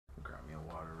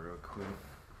quick.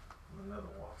 Another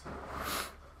water.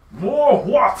 More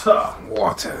water!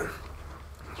 Water.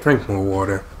 Drink more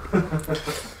water.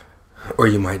 Or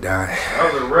you might die.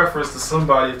 That was a reference to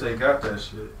somebody if they got that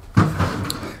shit.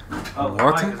 Oh,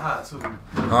 Water? Mike is hot too.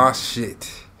 Oh,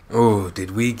 shit. Oh,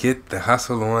 did we get the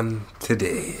hustle on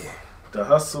today? The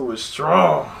hustle is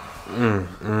strong.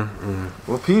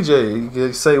 Well, PJ,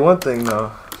 you say one thing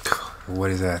though.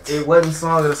 What is that? It wasn't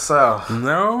Song of the South.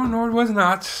 No, it was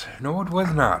not. No, it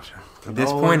was not. At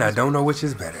this point, I don't know which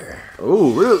is better.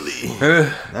 Oh, really?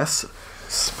 That's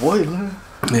spoiler.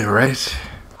 Yeah, right?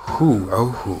 Who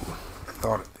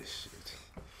thought of this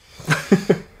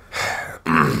shit?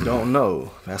 You don't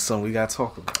know. That's something we gotta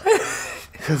talk about.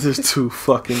 Because there's two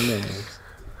fucking names.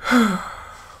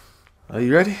 Are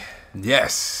you ready?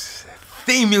 Yes.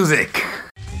 Theme music.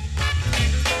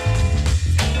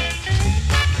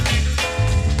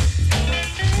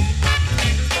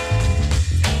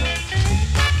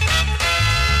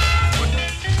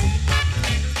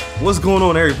 What's going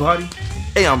on, everybody?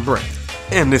 Hey, I'm Brent.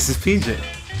 And this is PJ.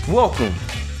 Welcome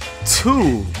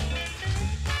to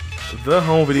the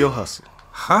Home Video Hustle.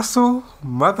 Hustle,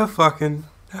 motherfucking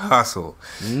hustle.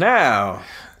 Now,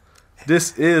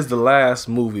 this is the last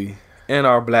movie in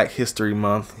our Black History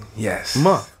Month. Yes.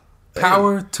 Hey.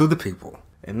 Power to the people.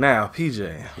 And now,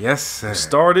 PJ. Yes, sir.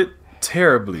 Started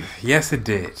terribly Yes, it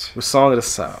did. with Song of the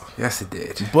South. Yes, it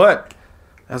did. But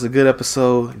that was a good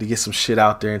episode to get some shit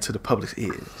out there into the public's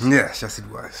ears. Yes, it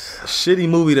was. A shitty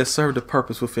movie that served a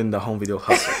purpose within the Home Video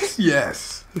Hustle.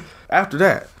 Yes. After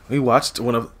that, we watched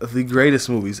one of the greatest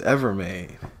movies ever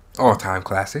made, All-time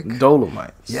classic.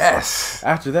 Dolomite. Yes.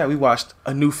 After that, we watched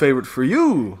a new favorite for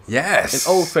you, Yes.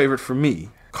 an old favorite for me,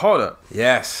 Caught Up.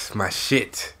 Yes, my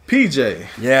shit. PJ,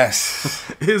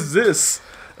 Yes. is this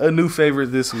a new favorite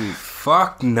this week?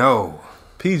 Fuck no.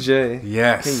 PJ,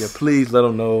 Yes. can you please let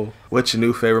them know what your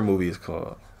new favorite movie is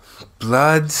called?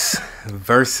 Bloods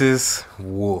versus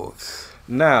Wolves.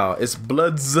 Now, it's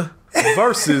Bloodz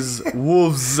versus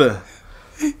Wolvez.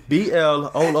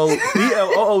 Bloodz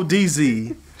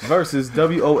versus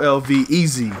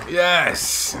Wolvez.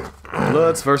 Yes.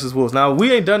 Bloodz versus Wolves. Now,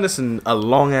 we ain't done this in a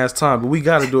long ass time, but we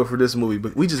got to do it for this movie.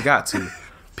 But we just got to.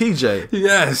 PJ,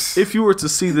 Yes. if you were to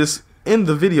see this in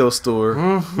the video store,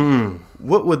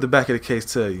 what would the back of the case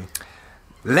tell you?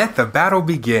 Let the battle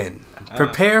begin.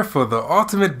 Prepare for the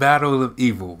ultimate battle of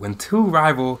evil when two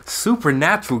rival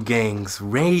supernatural gangs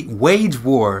wage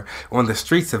war on the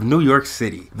streets of New York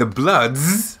City. The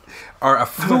Bloodz are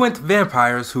affluent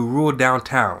vampires who rule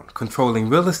downtown, controlling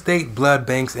real estate, blood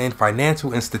banks, and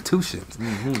financial institutions.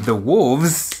 The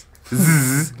Wolves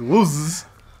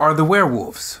are the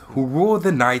werewolves who rule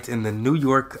the night in the New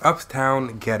York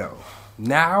uptown ghetto.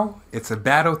 Now, it's a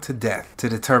battle to death to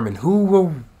determine who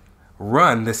will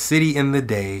run the city in the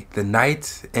day, the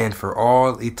night, and for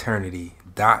all eternity. ...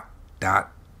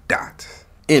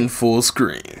 In full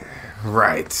screen.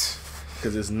 Right.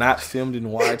 Because it's not filmed in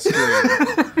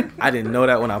widescreen. I didn't know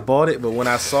that when I bought it, but when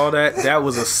I saw that, that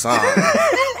was a sign.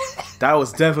 That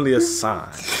was definitely a sign.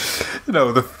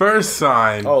 No, the first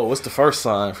sign. Oh, what's the first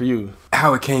sign for you?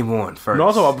 How it came on first. No,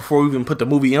 I'm talking about before we even put the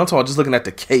movie in. I'm talking about just looking at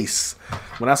the case.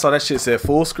 When I saw that shit said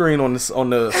full screen on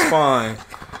the spine,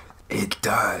 It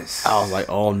does. I was like,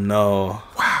 oh no.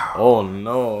 Wow. Oh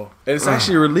no. And it's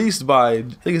actually released by, I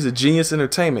think it's a Genius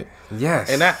Entertainment. Yes.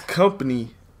 And that company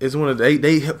is one of they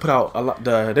put out a lot.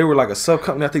 They were like a sub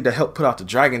company, I think, that helped put out the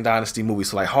Dragon Dynasty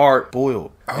movies, so like Hard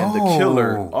Boiled and The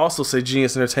Killer. Also say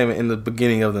Genius Entertainment in the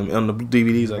beginning of them on the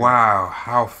DVDs. Wow,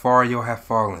 how far you have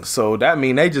fallen. So that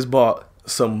mean they just bought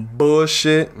some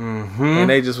bullshit, and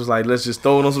they just was like, let's just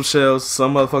throw it on some shelves.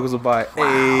 Some motherfuckers will buy it.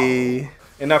 Hey.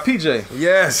 And now, PJ,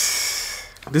 Yes.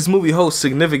 this movie holds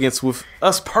significance with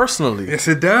us personally. Yes,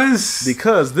 it does.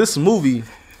 Because this movie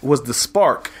was the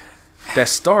spark that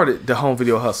started the Home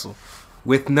Video Hustle.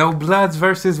 With no Bloods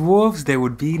versus Wolves, there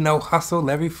would be no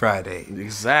hustle every Friday.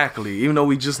 Exactly. Even though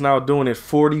we just now doing it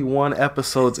 41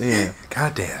 episodes in.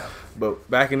 Goddamn. But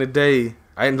back in the day,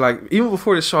 I didn't like, even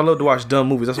before this show, I loved to watch dumb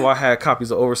movies. That's why I had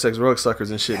copies of Oversex Rug Suckers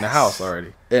and shit in the house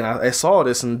already. And I saw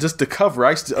this, and just the cover,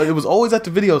 it was always at the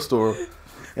video store.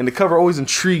 And the cover always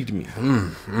intrigued me.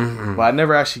 But I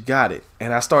never actually got it.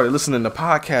 And I started listening to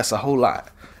podcasts a whole lot.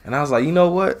 And I was like, you know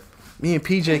what? Me and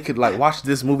PJ could like watch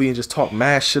this movie and just talk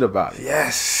mad shit about it.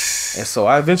 Yes. And so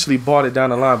I eventually bought it down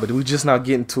the line, but we just now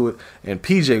getting to it. And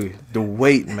PJ, the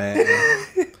wait, man.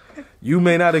 You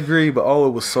may not agree, but it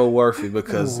was so worth it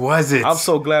because was it? I'm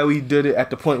so glad we did it at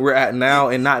the point we're at now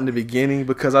and not in the beginning,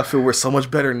 because I feel we're so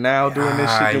much better now doing this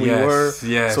shit than we were.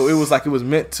 Yes. So it was like it was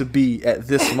meant to be at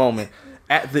this moment.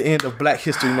 at the end of Black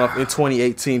History Month in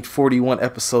 2018, 41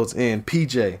 episodes in.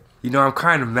 PJ. You know, I'm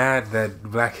kind of mad that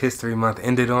Black History Month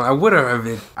ended on. I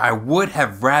would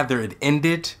have rather it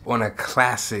ended on a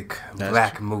classic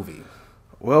black movie.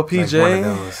 Well, PJ, like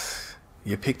one of those.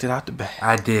 You picked it out the bag.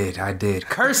 I did.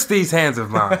 Curse these hands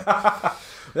of mine.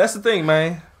 That's the thing,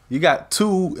 man. You got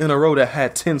 2 in a row that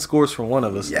had 10 scores from one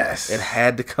of us. Yes. It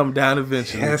had to come down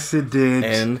eventually. Yes, it did.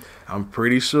 And I'm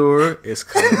pretty sure it's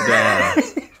coming down.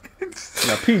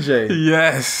 Now, PJ.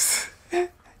 Yes.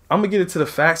 I'm going to get into the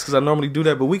facts because I normally do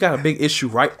that, but we got a big issue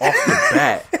right off the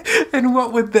bat. And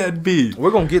what would that be?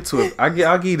 We're going to get to it. I'll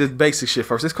give you the basic shit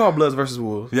first. It's called Bloodz vs.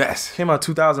 Wolvez. Yes. Came out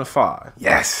 2005.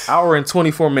 Yes. Hour and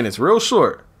 24 minutes. Real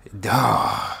short.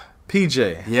 Duh.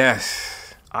 PJ.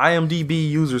 Yes. IMDb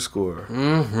user score.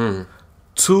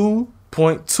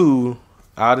 2.2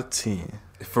 out of 10.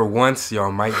 For once,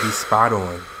 y'all might be spot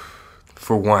on.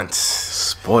 For once.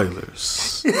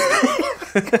 Spoilers.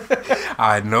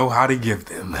 I know how to give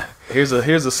them. Here's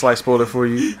a slight spoiler for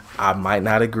you. I might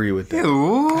not agree with that.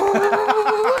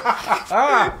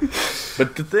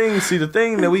 But the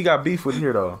thing that we got beef with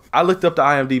here though. I looked up the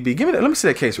IMDb. Let me see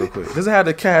that case real quick. Does it have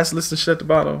the cast list and shit at the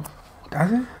bottom?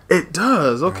 Does it? It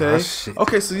does. Okay.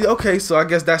 So I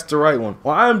guess that's the right one.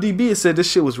 On IMDb it said this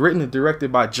shit was written and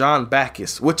directed by John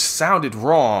Backus, which sounded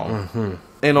wrong.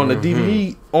 And on the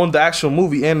DVD, on the actual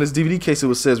movie and this DVD case,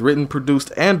 it says written,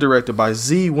 produced, and directed by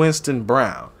Z. Winston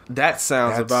Brown. That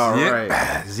sounds about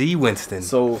right. Z. Winston.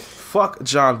 So fuck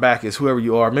John Backus, whoever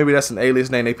you are. Maybe that's an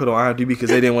alias name they put on IMDb because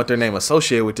they didn't want their name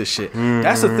associated with this shit.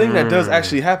 That's the thing that does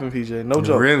actually happen, PJ. No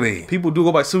joke. Really? People do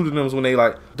go by pseudonyms when they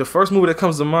like. The first movie that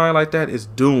comes to mind like that is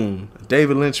Dune, a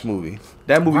David Lynch movie.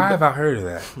 That movie. Why have I heard of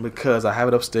that? Because I have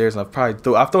it upstairs and I've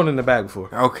thrown it in the bag before.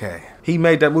 Okay. He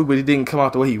made that movie, but it didn't come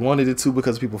out the way he wanted it to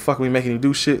because people fucking me making him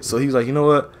do shit. So he was like, you know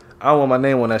what? I don't want my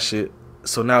name on that shit.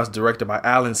 So now it's directed by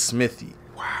Alan Smithy.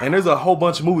 Wow. And there's a whole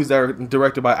bunch of movies that are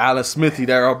directed by Alan Smithy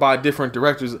that are by different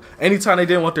directors. Anytime they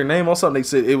didn't want their name on something, they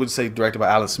said it would say directed by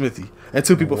Alan Smithy.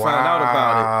 Until people found out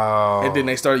about it. And then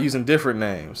they started using different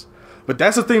names. But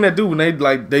that's the thing they do when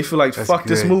they feel like, fuck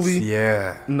this movie.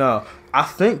 Yeah. No. I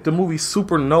think the movie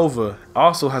Supernova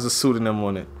also has a pseudonym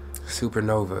on it.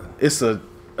 Supernova. It's a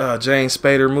James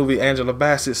Spader movie, Angela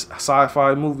Bassett's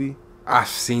sci-fi movie. I've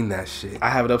seen that shit. I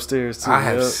have it upstairs too. I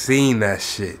have seen that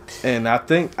shit. And I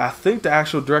think the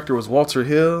actual director was Walter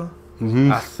Hill.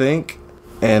 I think,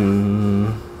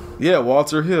 and yeah,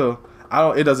 Walter Hill.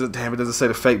 It doesn't say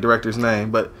the fake director's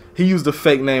name, but he used the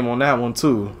fake name on that one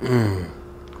too.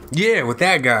 Yeah, with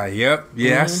that guy. Yep.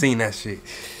 Yeah, I've seen that shit.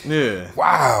 Yeah.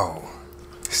 Wow.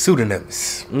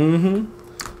 Pseudonyms.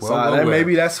 Well,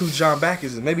 maybe that's who John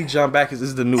Backus is. Maybe John Backus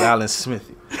is the new Alan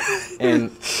Smithy.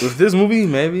 And with this movie,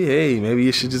 maybe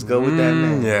you should just go with that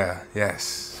name. Yeah,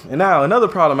 yes. And now, another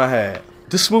problem I had.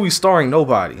 This movie starring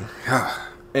nobody.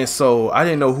 And so, I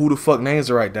didn't know who the fuck names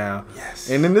to write down. Yes.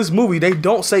 And in this movie, they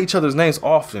don't say each other's names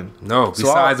often. No,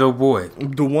 besides old boy.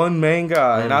 The one main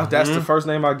guy. And that's the first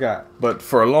name I got. But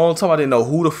for a long time, I didn't know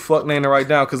who the fuck name to write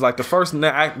down. Because like the first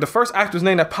actor's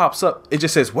name that pops up, it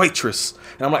just says waitress.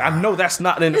 And I'm like, I know that's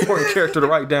not an important character to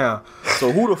write down.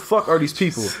 So who the fuck are these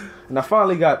people? And I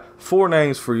finally got 4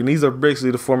 names for you. And these are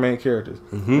basically the 4 main characters.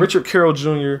 Richard Carroll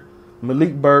Jr.,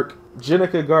 Malik Burke,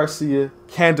 Jenica Garcia,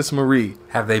 Candice Marie.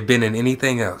 Have they been in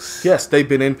anything else? Yes, they've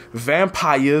been in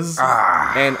Vampires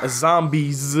and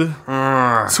Zombies. 2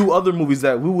 other movies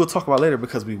that we will talk about later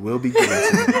because we will be getting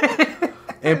to.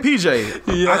 And PJ,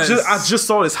 yes. I just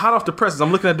saw this hot off the presses.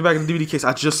 I'm looking at the back of the DVD case.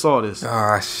 I just saw this.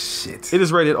 Ah, shit. It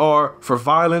is rated R for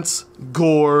violence,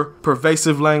 gore,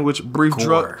 pervasive language, brief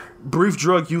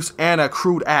drug use, and a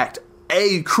crude act.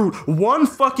 One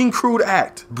fucking crude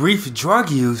act. Brief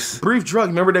drug use? Brief drug.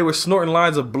 Remember they were snorting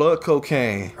lines of blood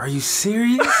cocaine. Are you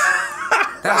serious?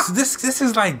 This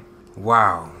is like,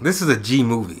 wow. This is a G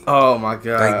movie. Oh my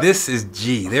god. Like this is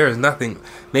G. There is nothing,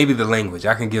 maybe the language.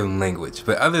 I can give them language.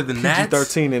 But other than that.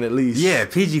 PG-13 in at least. Yeah,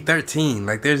 PG-13.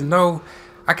 Like there's no,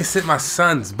 I can sit my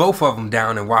sons, both of them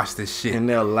down and watch this shit. And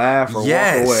they'll laugh or walk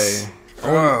away.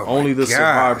 Only the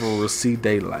survivor will see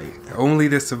daylight. Only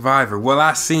the survivor. Well,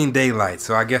 I seen daylight,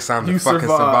 so I guess I'm the fucking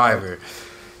survivor.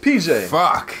 PJ.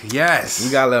 Fuck, yes.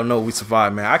 You gotta let them know we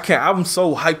survived, man. I'm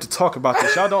so hyped to talk about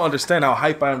this. Y'all don't understand how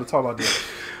hyped I am to talk about this.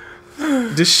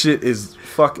 This shit is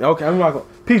fucking... Okay, I'm not gonna...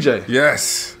 PJ.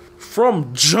 Yes.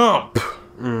 From jump.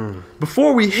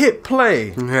 Before we hit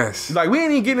play. Yes. Like, we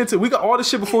ain't even getting into... We got all this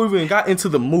shit before we even got into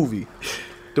the movie.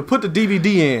 To put the DVD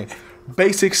in...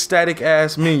 Basic static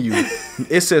ass menu.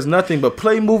 It says nothing but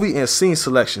play movie and scene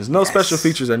selections. No special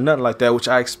features or nothing like that, which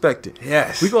I expected.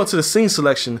 Yes. We go into the scene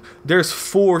selection. There's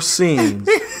 4 scenes.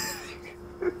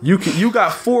 You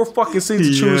got 4 fucking scenes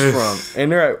to choose from,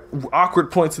 and they're at awkward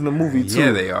points in the movie too.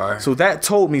 Yeah, they are. So that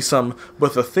told me something.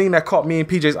 But the thing that caught me and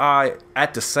PJ's eye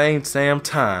at the same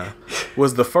time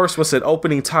was the first one said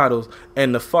opening titles,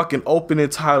 and the fucking opening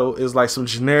title is like some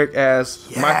generic ass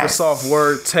Microsoft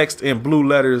Word text in blue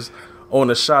letters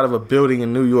on a shot of a building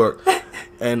in New York.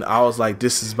 And I was like,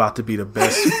 this is about to be the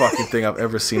best fucking thing I've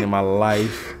ever seen in my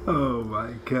life. Oh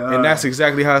my god. And that's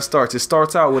exactly how it starts. It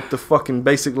starts out with the fucking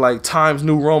basic like Times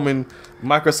New Roman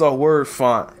Microsoft Word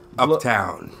font.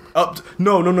 Uptown.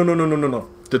 No.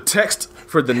 The text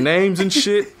for the names and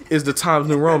shit is the Times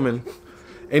New Roman.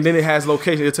 And then it has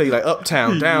location. It'll tell you like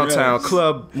uptown, downtown,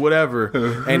 club, whatever.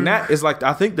 And that is like,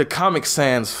 I think the Comic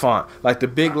Sans font. Like the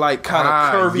big like kind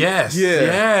of curvy.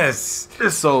 Yes.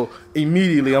 So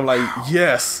immediately I'm like,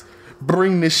 yes,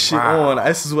 bring this shit on.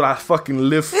 This is what I fucking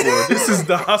live for. This is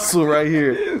the hustle right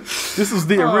here. This is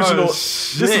the original.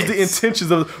 This is the intentions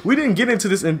of. We didn't get into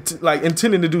this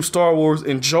intending to do Star Wars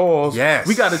and Jaws. Yes.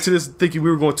 We got into this thinking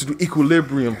we were going to do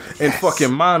Equilibrium and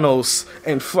fucking Manos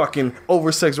and fucking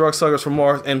Oversexed Rock Suckers from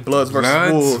Mars and Bloodz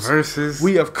versus Wolves.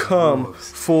 We have come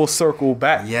full circle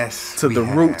back to the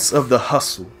roots of the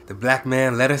hustle. The black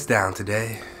man let us down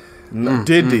today.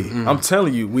 Did he? I'm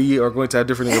telling you, we are going to have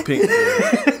different opinions.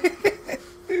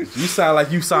 You sound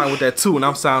like you signed with that too, and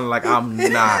I'm sounding like I'm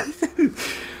not.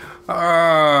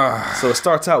 So it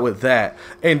starts out with that,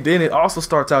 and then it also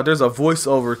starts out. There's a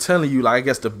voiceover telling you, like, I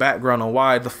guess, the background on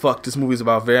why the fuck this movie's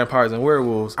about vampires and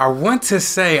werewolves. I want to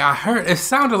say I heard it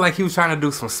sounded like he was trying to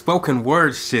do some spoken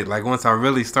word shit. Like once I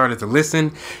really started to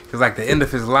listen, because like the end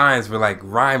of his lines were like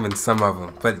rhyming some of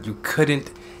them, but you couldn't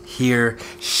hear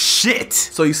shit.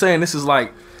 So you're saying this is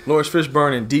like Lawrence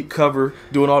Fishburne in Deep Cover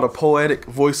doing all the poetic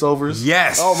voiceovers?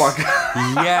 Yes. Oh my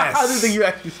god. Yes. I didn't think you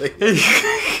actually say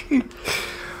that.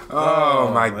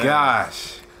 Oh my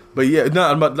gosh. But yeah,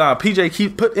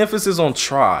 PJ put emphasis on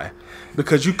try.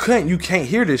 Because you can't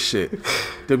hear this shit.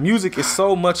 The music is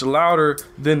so much louder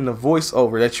than the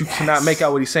voiceover that you cannot make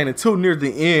out what he's saying until near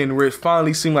the end, where it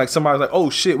finally seemed like somebody's like, "Oh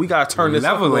shit, we gotta turn this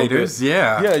up a little bit."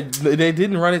 Yeah, they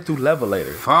didn't run it through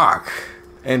Levelator. Fuck.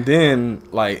 And then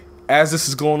like, as this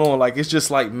is going on, like, it's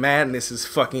just like madness is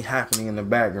fucking happening in the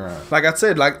background. Like I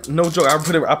said, like, no joke, I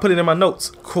put it in my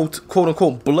notes, quote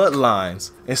unquote blood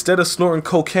lines. Instead of snorting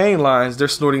cocaine lines, they're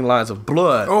snorting lines of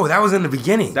blood. Oh, that was in the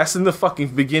beginning. That's in the fucking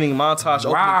beginning montage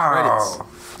opening credits.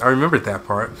 I remembered that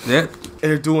part. Yeah. And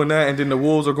they're doing that, and then the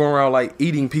wolves are going around like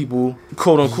eating people,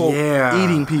 quote unquote,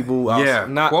 eating people.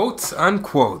 Quote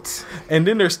unquote. And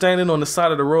then they're standing on the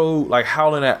side of the road, like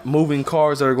howling at moving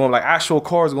cars that are going, like actual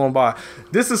cars going by.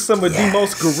 This is some of the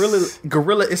most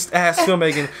guerrilla-ist ass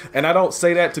filmmaking, and I don't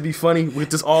say that to be funny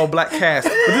with this all black cast,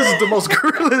 but this is the most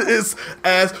guerrilla-ist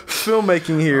ass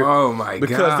filmmaking here. Oh my god!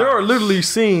 Because there are literally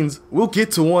scenes. We'll get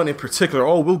to one in particular.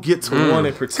 We'll get to one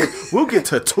in particular. We'll get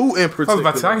to two in particular. I was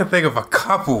about to say, I can think of a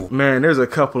couple. Man, there's a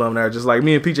couple of them that are just like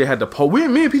me and PJ had to pause. Me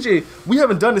and PJ, we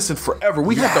haven't done this in forever.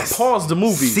 We had to pause the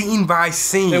movie scene by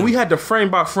scene, and we had to frame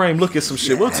by frame look at some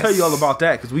shit. We'll tell you all about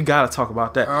that because we gotta talk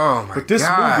about that. Oh my But this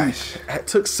movie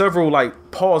took several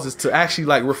like pauses to actually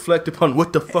like reflect upon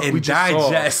what the fuck and we just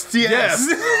digest. saw. Yes.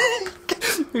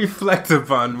 Reflect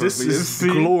upon this is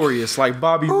glorious, like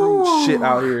Bobby Roode shit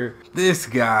out here. This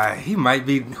guy, he might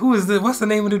be. What's the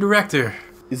name of the director?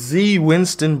 Z.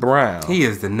 Winston Brown. He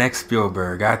is the next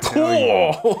Spielberg, I tell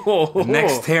you. The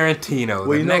next Tarantino.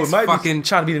 Well, the next fucking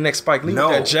trying to be the next Spike Lee with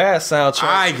that jazz soundtrack.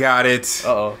 I got it.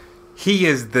 Uh-oh. He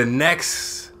is the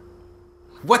next.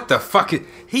 What the fuck?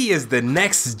 He is the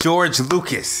next George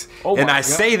Lucas. And I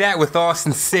say that with all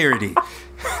sincerity.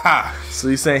 So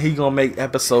you're saying he gonna make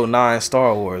episode 9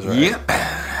 Star Wars, right? Yep.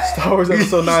 Star Wars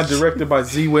episode 9 directed by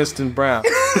Z. Winston Brown.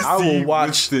 I will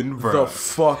watch the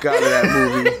fuck out of that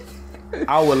movie.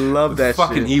 I would love that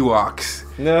fucking shit. Ewoks.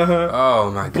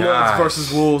 Oh my god. Bloodz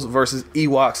versus Wolves versus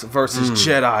Ewoks versus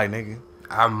Jedi, nigga.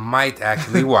 I might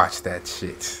actually watch that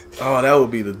shit. Oh, that would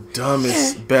be the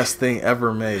dumbest, best thing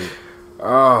ever made.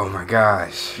 Oh my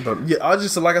gosh. But yeah, I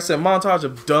just, like I said, montage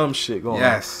of dumb shit going on.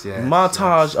 Yes.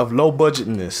 Montage of low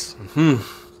budgetness.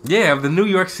 Yeah, of the New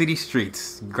York City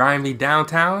streets. Grimy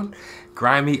downtown,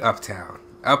 grimy uptown.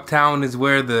 Uptown is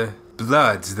where the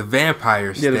Bloodz, the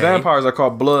vampires stay. The vampires are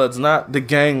called Bloodz, not the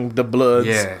gang, the Bloodz.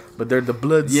 Yeah. But they're the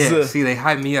Bloodz. Yeah, see, they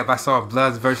hyped me up. I saw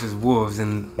Bloodz versus Wolves,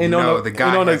 and the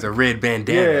guy has a red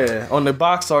bandana. Yeah, on the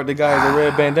box art, the guy has a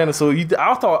red bandana. So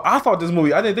I thought this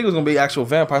movie, I didn't think it was going to be actual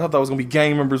vampires. I thought it was going to be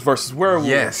gang members versus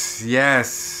werewolves.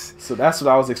 Yes. So that's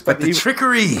what I was expecting. But the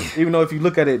trickery. Even though if you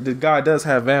look at it, the guy does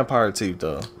have vampire teeth,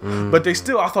 though. But they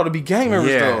still, I thought it'd be gang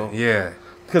members, though. Yeah.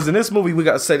 Because in this movie, we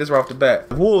got to say this right off the bat.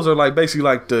 Wolves are like basically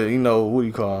like the, what do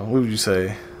you call them? What would you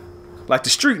say? Like the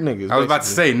street niggas. I was about to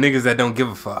say niggas that don't give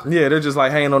a fuck. Yeah, they're just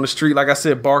like hanging on the street, like I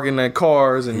said, barking at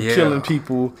cars and killing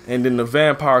people. And then the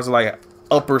vampires are like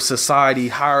upper society,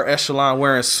 higher echelon,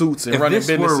 wearing suits and running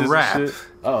businesses and shit.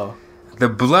 Oh, the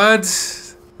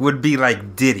Bloodz would be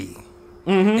like Diddy,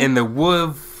 and the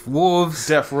Wolvez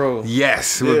Death Row.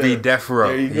 Yes, would be Death Row.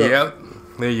 There you go. Yep,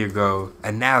 there you go.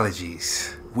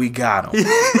 Analogies. We got them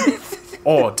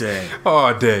all day,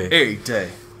 every day.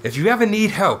 If you ever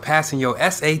need help passing your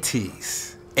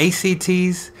SATs,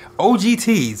 ACTs,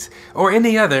 OGTs, or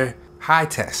any other high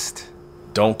test,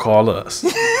 don't call us.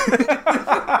 We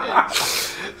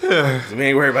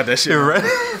ain't worried about that shit. Right?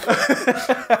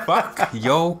 Fuck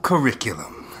your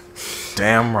curriculum.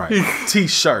 Damn right.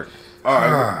 T-shirt. All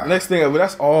right. Next thing,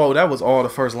 that's all. That was all the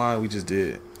first line we just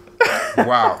did.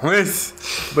 Wow.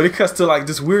 But it cuts to like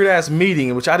this weird ass meeting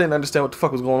in which I didn't understand what the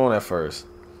fuck was going on at first.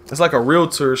 It's like a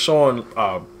realtor showing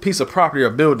a piece of property or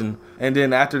building, and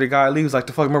then after the guy leaves, like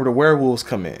the fuck, remember the werewolves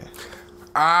come in.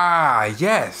 Ah,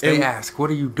 yes. They ask, "What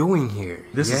are you doing here?"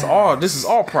 This is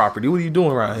all property. What are you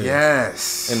doing around here?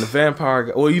 Yes. And the vampire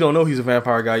guy, well, you don't know he's a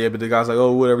vampire guy yet, but the guy's like,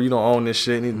 "Oh, whatever, you don't own this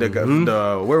shit." And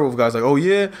the werewolf guy's like, "Oh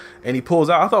yeah," and he pulls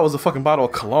out. I thought it was a fucking bottle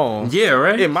of cologne. Yeah,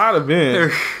 right. It might have been.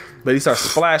 But he starts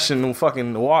splashing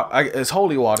fucking water. It's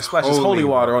holy water. Splashes holy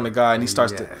water on the guy, and he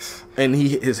starts to, and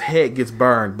his head gets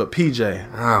burned. But PJ,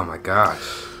 oh my gosh,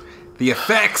 the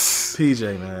effects.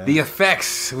 PJ, man, the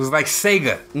effects. It was like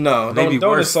Sega. No, maybe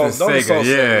don't worse than Sega.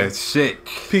 Yeah, shit.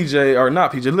 PJ or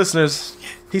not PJ, listeners.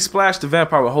 He splashed the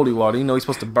vampire with holy water. You know he's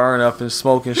supposed to burn up and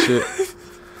smoke and shit.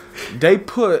 They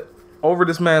put over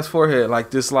this man's forehead like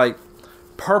this, like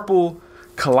purple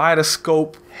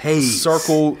kaleidoscope haze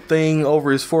circle thing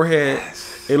over his forehead.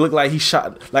 Yes. It looked like he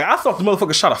shot, like I thought the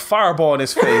motherfucker shot a fireball in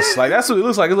his face. Like that's what it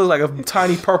looks like. It looks like a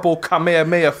tiny purple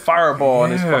Kamehameha fireball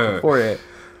in his fucking forehead.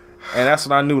 And that's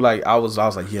when I knew, like I was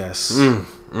like, yes,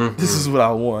 this is what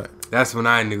I want. That's when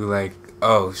I knew, like,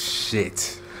 oh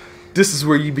shit. This is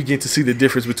where you begin to see the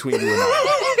difference between you and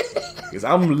I. Because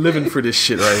I'm living for this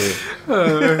shit right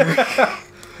here.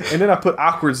 And then I put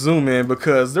awkward zoom in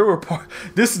because there were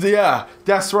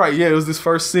that's right. Yeah, it was this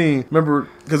first scene. Remember,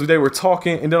 because they were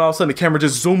talking, and then all of a sudden the camera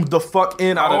just zoomed the fuck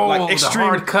in out of like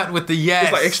extreme the hard cut with the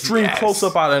It's like extreme close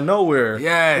up out of nowhere.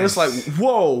 Yes. And it's like,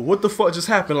 whoa, what the fuck just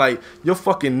happened? Like your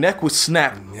fucking neck was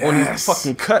snapped on these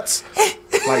fucking cuts.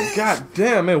 Like, god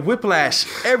damn, man, whiplash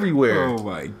everywhere. Oh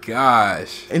my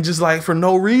gosh. And just like for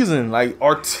no reason, like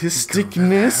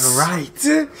artisticness,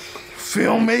 right?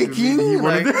 Filmmaking,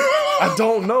 like, I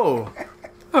don't know.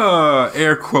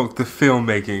 Air quote the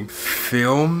filmmaking.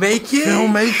 Filmmaking?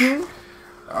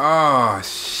 Oh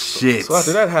shit. So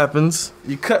after that happens,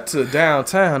 you cut to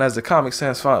downtown, as the Comic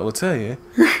Sans font will tell you,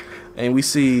 and we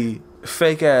see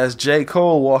fake ass J.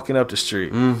 Cole walking up the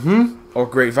street. Or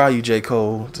Great Value J.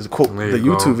 Cole, to quote the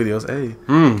YouTube videos. Hey.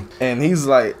 And he's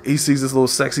like, he sees this little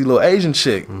sexy little Asian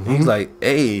chick. And he's like,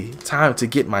 hey, time to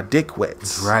get my dick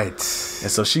wet. Right. And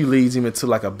so she leads him into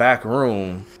like a back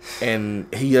room.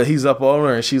 And he's up on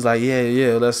her and she's like,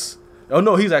 yeah, let's. Oh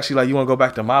no, he's actually like, you want to go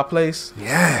back to my place?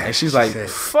 Yeah. And she's like,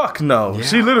 fuck no. Yeah.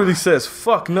 She literally says,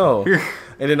 fuck no.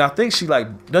 And then I think she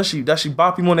like, does she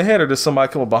bop him on the head, or does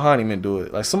somebody come up behind him and do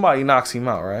it? Like somebody knocks him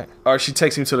out, right? Or she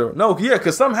takes him to the, no, yeah,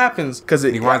 because something happens. Because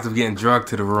he winds up getting drugged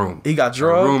to the room. He got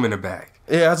drugged? A room in the back.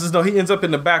 Yeah, I just know he ends up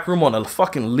in the back room on a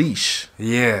fucking leash.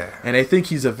 Yeah. And they think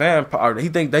he's a vampire. They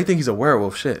think he's a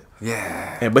werewolf shit.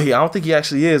 Yeah. But I don't think he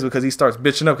actually is, because he starts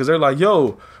bitching up because they're like,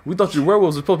 yo, we thought your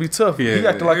werewolves were supposed to be tough. Yeah. He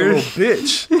acted like a little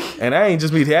bitch. And that ain't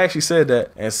just me. He actually said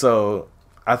that. And so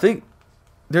I think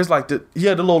there's like the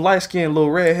little light-skinned, little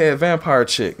redhead vampire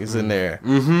chick is in there.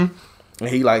 And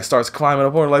he like starts climbing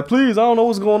up on her like, please, I don't know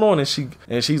what's going on. And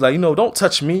she's like, don't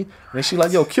touch me. And she's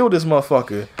like, yo, kill this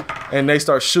motherfucker. And they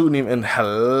start shooting him in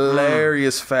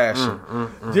hilarious fashion.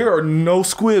 There are no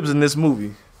squibs in this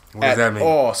movie. What does that mean?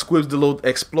 Oh, squibs, the little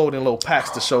exploding little packs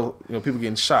to show people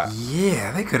getting shot.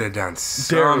 Yeah, they could have done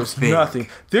something. There's nothing.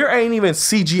 There ain't even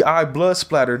CGI blood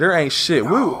splatter. There ain't shit.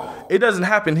 No. It doesn't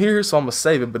happen here, so I'm gonna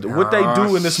save it. But what they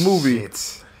do in this movie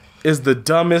is the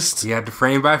dumbest. You had to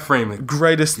frame by frame it.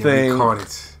 Greatest thing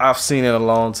I've seen in a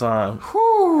long time.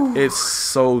 Whew. It's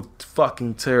so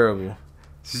fucking terrible.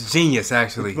 It's genius,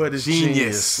 actually. But it's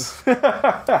genius.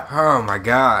 Oh my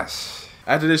gosh.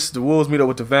 After this, the wolves meet up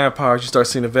with the vampires. You start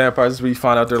seeing the vampires. This is where you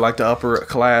find out they're like the upper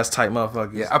class type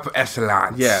motherfuckers. Yeah, upper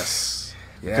echelon. Yes.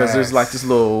 Because there's like this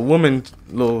little woman,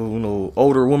 little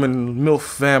older woman,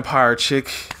 MILF vampire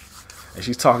chick. and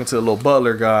she's talking to the little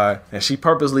butler guy, and she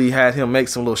purposely had him make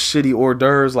some little shitty hors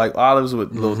d'oeuvres, like olives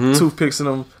with little toothpicks in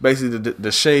them, basically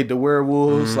to shade the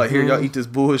werewolves. Like, here, y'all eat this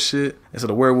bullshit. And so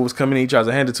the werewolves come in, he tries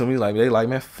to hand it to me. They like,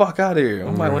 man, fuck out of here.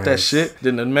 I'm like, want that shit?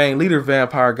 Then the main leader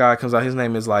vampire guy comes out. His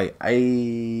name is like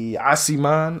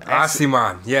Asiman.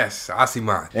 Yes,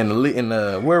 Asiman. And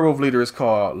the werewolf leader is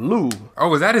called Lou.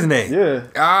 Oh, is that his name?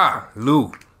 Yeah.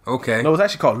 Lou. Okay. No, it's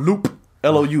actually called Loop.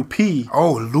 L-O-U-P.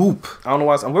 Oh, Loop. I don't know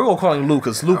why. We're going to call him Luke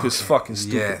because Luke is fucking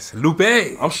stupid. Yes, Lupe.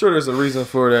 I'm sure there's a reason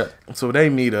for that. So they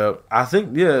meet up. I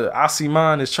think,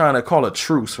 Asiman is trying to call a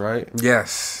truce, right?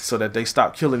 Yes. So that they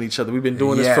stop killing each other. We've been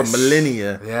doing this for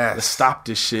millennia. Yes. To stop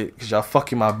this shit because y'all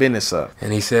fucking my business up.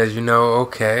 And he says,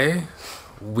 okay,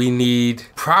 we need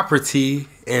property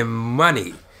and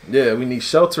money. Yeah, we need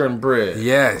shelter and bread.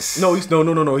 Yes. No. He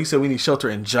said we need shelter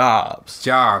and jobs.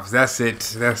 That's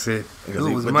it. But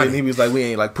then he was like, we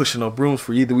ain't like pushing no brooms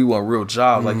for either. We want real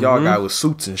jobs. Like y'all guy with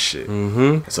suits and shit.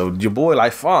 So your boy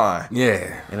like, fine.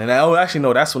 Yeah. And then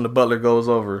that's when the butler goes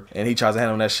over and he tries to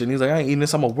hand him that shit. And he's like, I ain't eating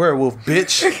this. I'm a werewolf,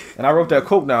 bitch. And I wrote that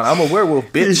quote down. I'm a werewolf,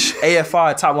 bitch.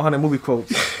 AFI top 100 movie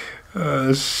quotes.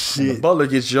 Oh, shit. And the butler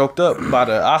gets joked up by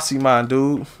the Asiman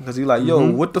dude because he like,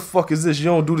 yo, what the fuck is this? You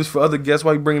don't do this for other guests.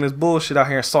 Why you bringing this bullshit out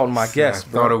here insulting my guests,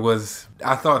 bro?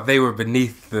 I thought they were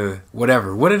beneath the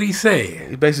whatever. What did he say?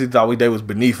 He basically thought they was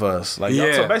beneath us. Like,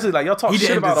 so basically, like, y'all talk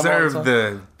shit about him all the time. He didn't deserve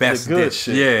the best good dish.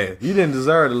 shit. Yeah. You didn't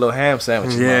deserve the little ham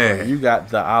sandwich. Yeah. You got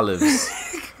the olives.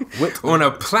 On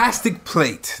a plastic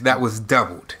plate that was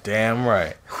doubled. Damn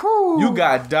right. Whew. You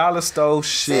got dollar store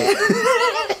shit.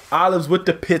 Olives with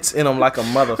the pits in them like a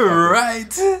motherfucker.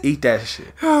 Right. Eat that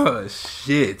shit. Oh,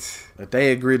 shit. But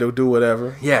they agree to do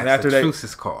whatever. Yeah, and after the truce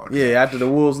is called. Yeah, after the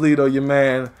wolves lead, your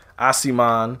man,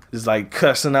 Asiman, is like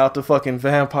cussing out the fucking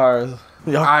vampires.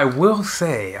 I will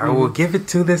say, I will give it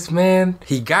to this man.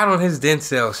 He got on his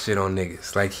Denzel shit on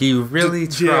niggas. Like, he really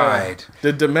tried.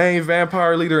 The main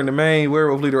vampire leader and the main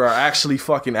werewolf leader are actually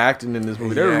fucking acting in this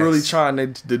movie. They're really trying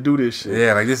to do this shit.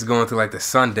 Yeah, like this is going to like the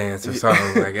Sundance or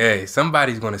something. Like, hey,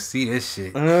 somebody's going to see this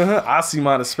shit.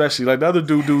 Asiman especially. Like the other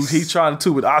dude, he's trying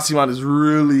to, but Asiman is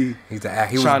really he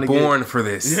was born for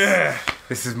this. Yeah.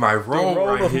 This is my role, the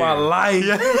role of my life.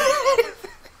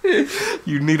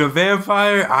 You need a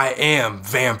vampire? I am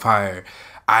vampire.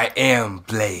 I am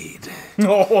Blade.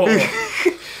 Oh.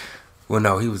 Well,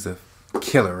 no, he was a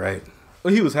killer, right?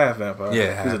 Well, he was half vampire.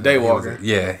 Yeah. He was a daywalker.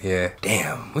 Yeah.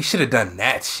 Damn, we should have done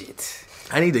that shit.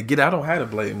 I need to I don't have the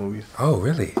Blade movies. Oh,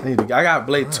 really? I got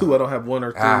Blade 2. I don't have 1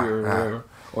 or 3 or whatever.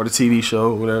 Or the TV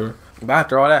show or whatever. But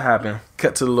after all that happened,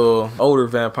 cut to the little older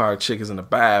vampire chick is in the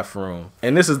bathroom.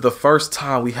 And this is the first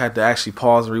time we had to actually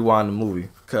pause and rewind the movie.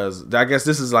 Because I guess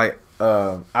this is like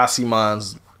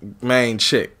Asiman's main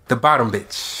chick. The bottom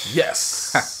bitch.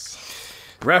 Yes.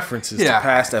 References to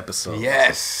past episodes.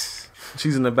 Yes.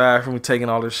 She's in the bathroom taking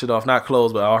all her shit off. Not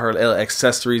clothes, but all her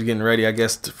accessories, getting ready, I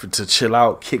guess, to chill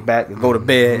out, kick back, and go to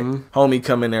bed. Homie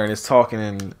come in there and is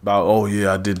talking about, oh,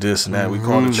 yeah, I did this and that. We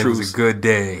called the truce. It was a good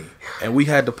day. And we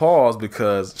had to pause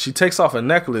because she takes off a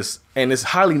necklace, and it's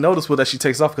highly noticeable that she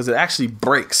takes off because it actually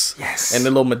breaks. Yes. And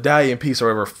the little medallion piece or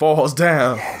whatever falls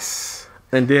down. Yes.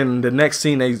 And then the next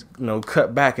scene, they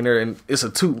cut back, and it's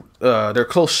they're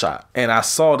close shot. And I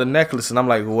saw the necklace, and I'm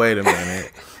like, wait a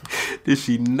minute. Did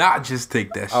she not just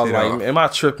take that shit off? I was like, am I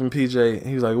tripping, PJ?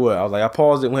 He was like, what? I was like, I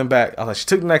paused it, went back. I was like, she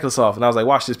took the necklace off. And I was like,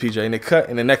 watch this, PJ. And it cut,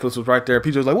 and the necklace was right there.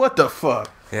 PJ was like, what the fuck?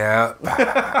 Yeah.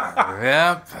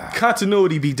 Yep.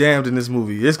 Continuity be damned in this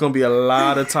movie. It's going to be a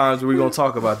lot of times where we're going to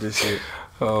talk about this shit.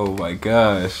 Oh, my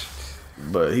gosh.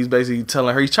 But he's basically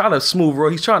telling her, he's trying to smooth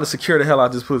roll. He's trying to secure the hell out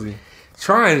of this pussy.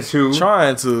 Trying to.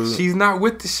 She's not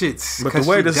with the shits. But the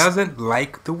way she doesn't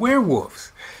like the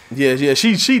werewolves. Yeah.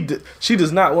 She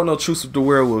does not want no truce with the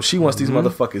werewolves. She wants these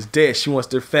motherfuckers dead. She wants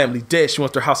their family dead. She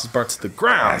wants their houses burnt to the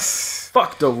ground. Yes.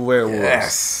 Fuck the werewolves.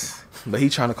 Yes. But he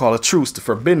trying to call a truce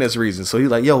for business reasons. So he's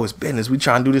like, yo, it's business. We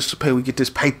trying to do this to pay. We get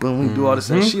this paper and we do all this.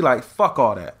 And she like, fuck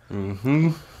all that.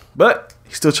 But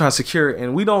he's still trying to secure it.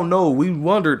 And we don't know. We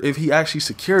wondered if he actually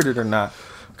secured it or not.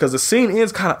 Because the scene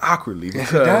ends kind of awkwardly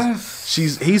because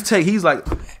he's like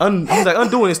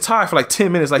undoing his tie for like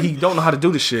 10 minutes, like he don't know how to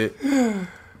do the shit, and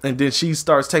then she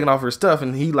starts taking off her stuff,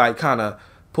 and he like kind of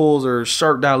pulls her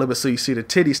shirt down a little bit so you see the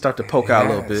titties start to poke out a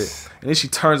little bit, and then she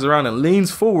turns around and leans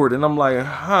forward, and I'm like,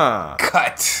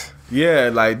 cut.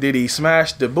 Yeah, like did he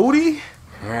smash the booty?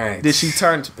 Right. Did she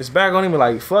turn his back on him and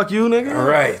like fuck you, nigga?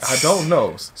 Right. I don't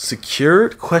know.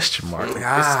 Secured? Question mark.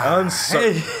 It's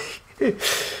uncertain.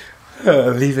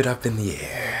 Leave it up in the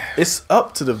air. It's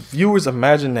up to the viewer's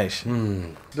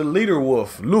imagination. The leader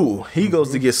wolf, Lou, he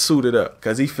goes to get suited up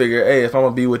because he figured, hey, if I'm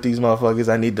gonna be with these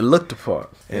motherfuckers, I need to look the part.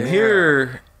 And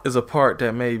here is a part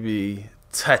that may be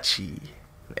touchy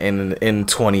in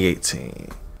 2018.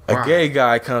 A gay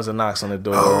guy comes and knocks on the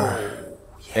door,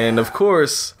 and of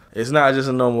course, it's not just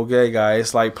a normal gay guy.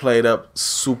 It's like played up,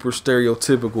 super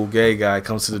stereotypical gay guy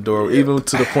comes to the door, even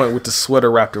to the point with the sweater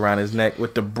wrapped around his neck,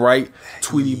 with the bright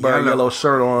Tweety Bird yellow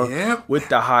shirt on, with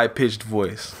the high pitched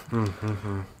voice.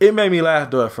 It made me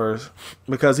laugh though at first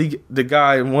because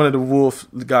one of the wolf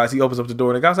guys, he opens up the door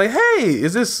and the guy's like, "Hey,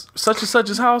 is this such and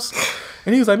such's house?"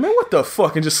 And he was like, "Man, what the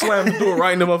fuck?" And just slammed the door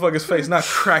right in the motherfucker's face, not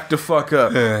crack the fuck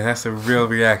up. That's a real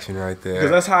reaction right there. Because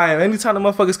that's how I am. Anytime the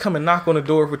motherfuckers come and knock on the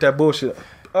door with that bullshit.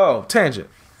 Oh, tangent.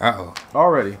 Uh-oh.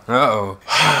 Already. Uh-oh.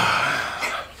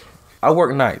 I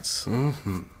work nights.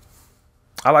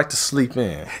 I like to sleep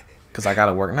in because I got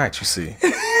to work nights, you see.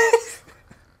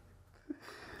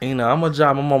 You know, I'm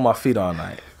on my feet all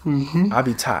night. I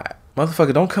be tired.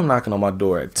 Motherfucker, don't come knocking on my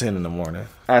door at 10 in the morning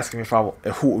asking me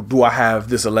do I have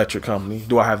this electric company?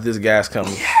 Do I have this gas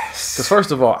company? Yes. Because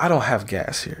first of all, I don't have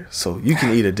gas here, so you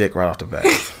can eat a dick right off the bat.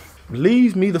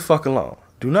 Leave me the fuck alone.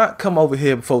 Do not come over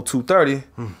here before 2:30.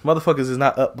 Motherfuckers is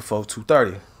not up before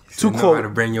 2:30. Too cold. Know how to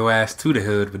bring your ass to the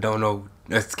hood, but don't know.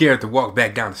 Scared to walk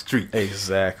back down the street.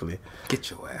 Exactly.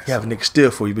 Get your ass. You have a nigga steal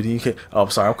for you, but then you can't. Oh,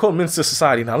 I'm sorry. I'm quoting Minister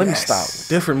Society now. Let me stop.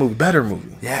 Different movie, better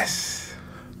movie. Yes.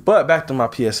 But back to my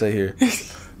PSA here.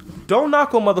 Don't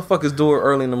knock on motherfuckers' door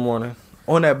early in the morning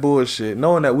on that bullshit,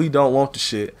 knowing that we don't want the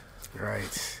shit.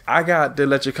 Right. I got the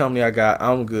electric company.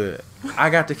 I'm good. I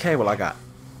got the cable.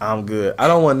 I'm good. I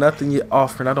don't want nothing you're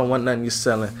offering. I don't want nothing you're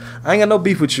selling. I ain't got no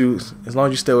beef with you as long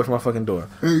as you stay away from my fucking door.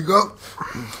 There you go.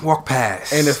 Walk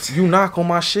past. And if you knock on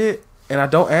my shit and I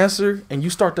don't answer and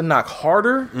you start to knock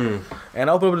harder and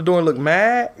I open up the door and look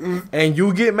mad and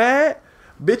you get mad,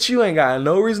 bitch, you ain't got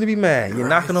no reason to be mad. You're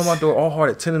knocking on my door all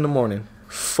hard at 10 in the morning.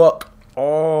 Fuck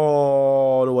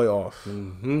all the way off.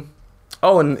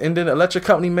 Oh, and then the electric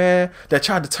company man that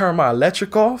tried to turn my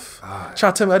electric off,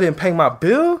 tried to tell me I didn't pay my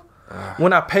bill.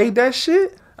 When I paid that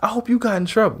shit, I hope you got in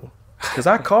trouble. Because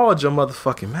I called your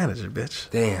motherfucking manager, bitch.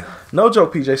 Damn. No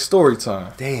joke, PJ. Story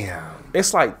time. Damn.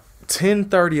 It's like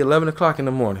 10:30, 11 o'clock in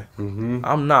the morning.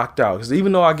 I'm knocked out. Because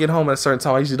even though I get home at a certain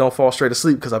time, I usually don't fall straight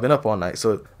asleep because I've been up all night.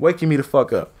 So waking me the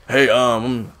fuck up. Hey,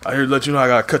 I'm here to let you know I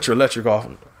got to cut your electric off.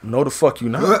 No, the fuck you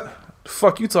not. The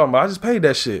fuck you talking about? I just paid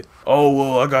that shit. Oh,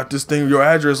 well, I got this thing, your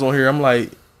address on here. I'm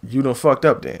like... You done fucked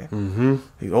up then.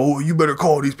 Oh, you better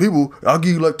call these people. I'll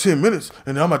give you like 10 minutes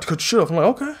and then I'm about to cut your shit off. I'm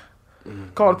like, okay.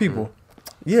 Call the people.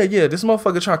 Yeah, this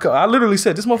motherfucker trying to cut. I literally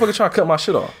said, this motherfucker trying to cut my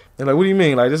shit off. And like, what do you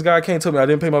mean? Like, this guy can't tell me I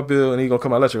didn't pay my bill and he gonna cut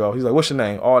my electric off. He's like, what's your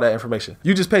name? All that information.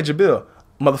 You just paid your bill.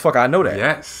 Motherfucker, I know that.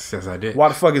 Yes, I did. Why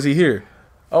the fuck is he here?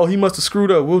 Oh, he must have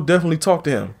screwed up. We'll definitely talk to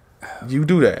him. You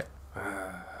do that.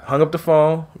 Hung up the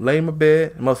phone, lay in my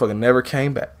bed. The motherfucker never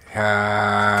came back.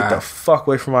 Get the fuck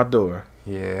away from my door.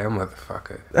 Yeah,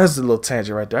 motherfucker. That's a little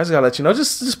tangent right there. I just gotta let you know.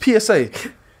 Just PSA.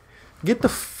 Get the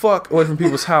fuck away from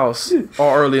people's house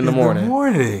all early in the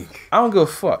morning. I don't give a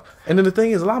fuck. And then the thing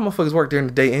is, a lot of motherfuckers work during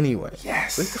the day anyway.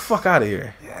 Yes. So get the fuck out of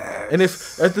here. Yes. And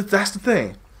if that's the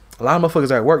thing, a lot of motherfuckers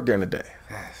are at work during the day.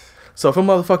 Yes. So if a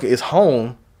motherfucker is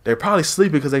home, they're probably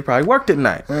sleeping because they probably worked at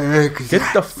night.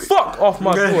 Get the fuck off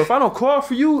my door. If I don't call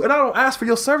for you and I don't ask for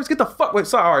your service, get the fuck. Wait,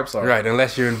 sorry, I'm sorry. Right,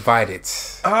 unless you're invited.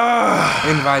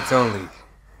 Invites only.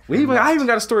 I even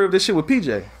got a story of this shit with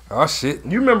PJ. Oh shit.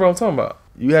 You remember what I'm talking about?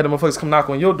 You had the motherfuckers come knock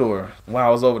on your door while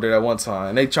I was over there that one time,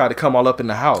 and they tried to come all up in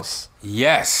the house.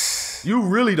 Yes. You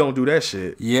really don't do that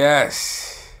shit.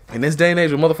 Yes. In this day and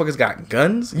age where motherfuckers got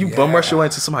guns, you bum rush your way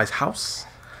into somebody's house.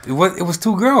 It was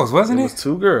two girls, wasn't it? It was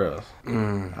two girls.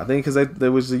 I think because they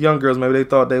was the young girls. Maybe they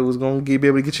thought they was gonna be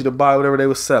able to get you to buy whatever they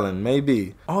was selling.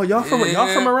 Maybe. Oh, y'all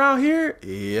from around here?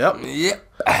 Yep.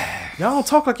 Y'all don't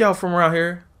talk like y'all from around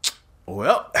here.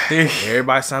 Well,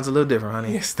 everybody sounds a little different,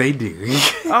 honey. Yes, they do.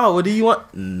 Oh, what do you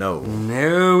want? No.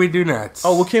 No, we do not.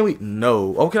 Oh, well, can we?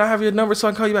 No. Oh, can I have your number so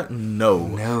I can call you back? No.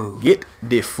 No. Get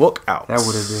the fuck out. That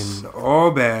would have been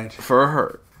all bad. For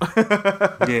her.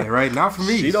 Yeah, right? Not for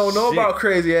me. She don't know about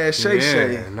crazy ass Shay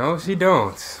Shay. No, she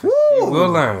don't. Woo. She will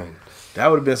learn. That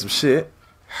would have been some shit.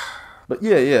 But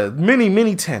yeah,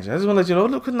 many tangents. I just want to let you know,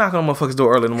 look, quit knocking on motherfuckers'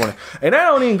 door early in the morning. And that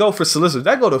don't even go for solicitors.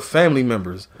 That go to family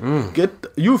members.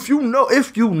 If you know,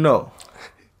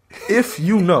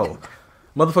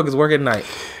 motherfuckers work at night.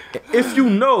 If you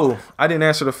know I didn't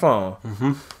answer the phone,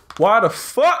 why the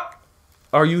fuck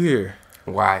are you here?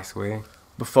 Why, swear?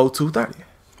 Before 2:30.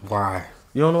 Why?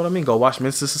 You don't know what I mean? Go watch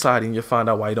Minister Society and you'll find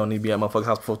out why you don't need to be at motherfuckers'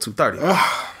 house before 2:30.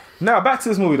 Now back to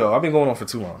this movie though. I've been going on for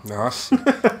too long. No, shit.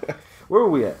 Where were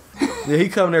we at? Yeah, he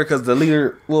come there because the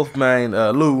leader, Wolfman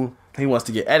Lou, he wants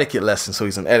to get etiquette lessons, so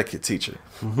he's an etiquette teacher.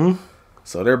 Mm-hmm.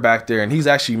 So they're back there, and he's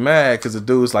actually mad because the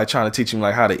dude's like trying to teach him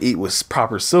like how to eat with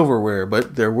proper silverware,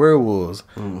 but they're werewolves.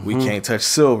 Mm-hmm. We can't touch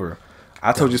silver.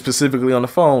 I told you specifically on the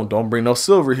phone, don't bring no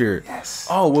silver here. Yes.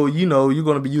 Oh, well, you know, you're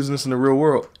going to be using this in the real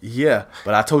world. Yeah,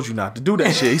 but I told you not to do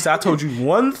that shit. He said, I told you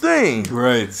one thing.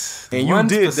 Right. And one you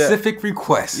did specific that.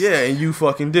 request. Yeah, and you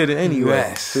fucking did it anyway.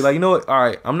 Yes. So like, you know what? All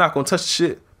right, I'm not going to touch the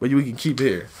shit, but we can keep it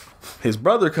here. His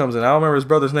brother comes in. I don't remember his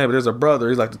brother's name, but there's a brother.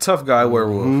 He's like the tough guy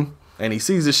werewolf. Mm-hmm. And he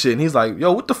sees this shit, and he's like,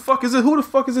 yo, what the fuck is this? Who the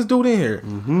fuck is this dude in here?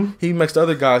 Mm-hmm. He makes the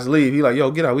other guys leave. He like, yo,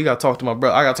 get out. We got to talk to my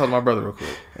brother. I got to talk to my brother real quick.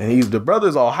 And the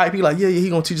brother's all hype. He like, yeah, he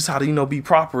going to teach us how to, be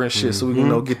proper and shit so we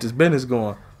can, get this business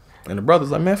going. And the brother's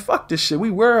like, man, fuck this shit.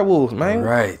 We werewolves, man.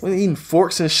 Right. We eating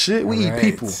forks and shit. We eat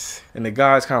people. And the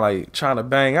guy's kind of like trying to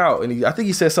bang out. And I think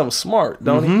he said something smart,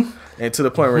 don't he? And to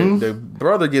the point where the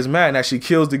brother gets mad and actually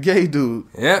kills the gay dude.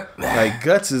 Yep. Like,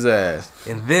 guts his ass.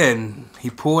 And then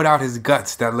he pulled out his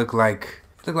guts that looked like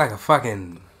a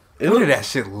fucking... What did that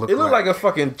shit look like? It looked like a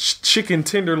fucking chicken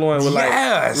tenderloin with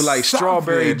like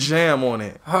strawberry jam on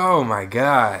it. Oh my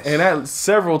gosh. And that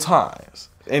several times.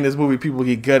 In this movie, people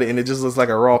get gutted and it just looks like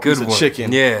a raw piece of chicken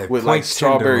with like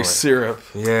strawberry syrup.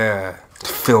 Yeah.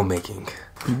 Filmmaking.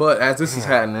 But as this is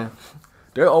happening,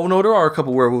 there are a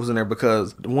couple werewolves in there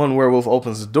because one werewolf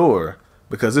opens the door.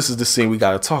 Because this is the scene we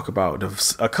got to talk about.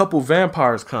 A couple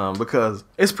vampires come because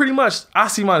it's pretty much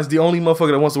Asiman is the only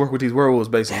motherfucker that wants to work with these werewolves,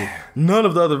 basically. None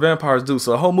of the other vampires do.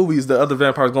 So the whole movie is the other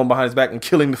vampires going behind his back and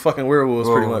killing the fucking werewolves,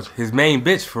 pretty much. His main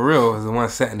bitch, for real, is the one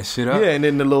setting the shit up. Yeah, and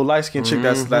then the little light-skinned chick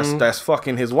that's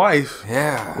fucking his wife.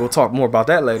 Yeah. We'll talk more about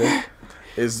that later.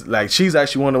 Is like she's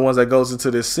actually one of the ones that goes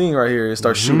into this scene right here and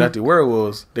starts shooting at the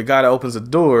werewolves. The guy that opens the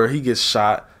door, he gets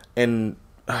shot and...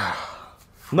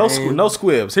 No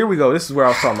squibs. Here we go. This is where I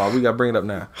was talking about. We got to bring it up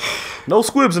now. No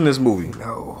squibs in this movie.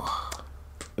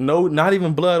 No, not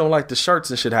even blood on like the shirts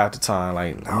and shit half the time.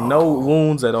 Like no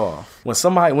wounds at all.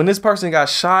 When this person got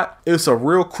shot, it's a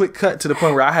real quick cut to the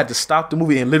point where I had to stop the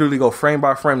movie and literally go frame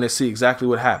by frame to see exactly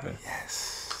what happened.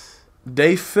 Yes.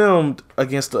 They filmed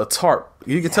against a tarp.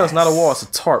 You can tell it's not a wall, it's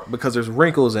a tarp because there's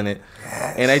wrinkles in it.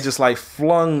 Yes. And they just like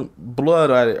flung blood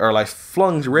at it or like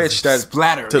flung red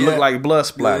splatter to look like blood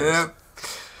splatters. Yep.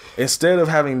 Instead of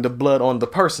having the blood on the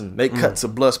person, they cut to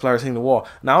blood splatters hitting the wall.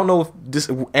 Now, I don't know if this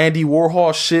Andy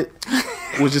Warhol shit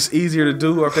was just easier to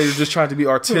do or if they were just trying to be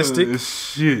artistic.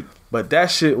 Shit. But that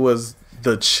shit was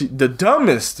the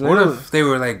dumbest. Man. What if they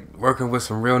were like working with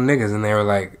some real niggas and they were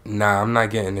like, nah, I'm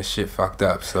not getting this shit fucked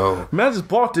up. So man, I just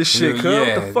bought this shit, cuz.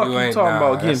 What the fuck you talking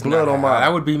about getting blood on my...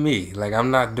 That would be me. Like, I'm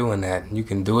not doing that. You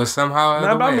can do it somehow.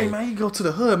 I mean, man, you go to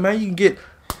the hood, man, you can get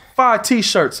 5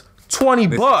 t-shirts.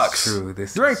 $20. True.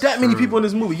 There ain't that many people in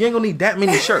this movie. You ain't gonna need that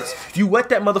many shirts. You wet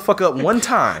that motherfucker up one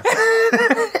time.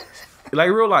 Like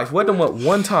real life, wet them up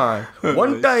one time,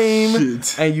 one time,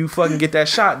 and you fucking get that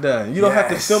shot done. You don't have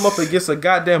to film up against a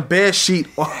goddamn bed sheet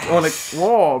on a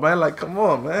wall, man. Like, come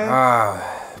on, man.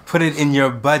 Put it in your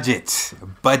budget.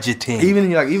 Budgeting.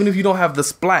 Even if you don't have the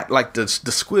splat, like the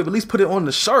squib, at least put it on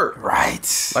the shirt.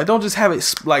 Right. Like, don't just have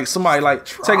it like somebody like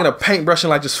taking a paintbrush and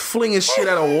like just flinging shit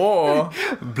at a wall,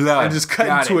 blood, and just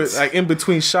cutting to it like in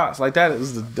between shots. Like that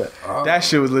is that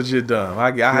shit was legit dumb.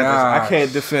 I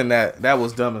can't defend that. That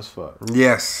was dumb as fuck.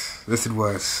 Yes, this it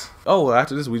was. Oh,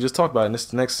 after this, we just talked about it in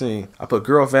this next scene. I put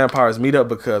girl vampires meet up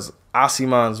because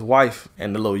Asiman's wife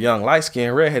and the little young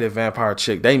light-skinned redheaded vampire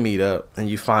chick, they meet up. And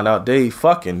you find out they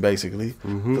fucking, basically.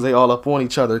 Because they all up on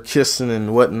each other, kissing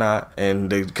and whatnot. And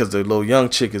because the little young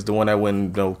chick is the one that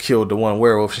went and killed the one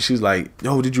werewolf. And she's like,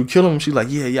 yo, did you kill him? She's like,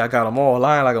 yeah, I got them all.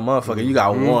 Lying like a motherfucker. You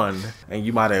got one. And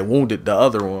you might have wounded the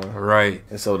other one. Right.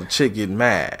 And so the chick getting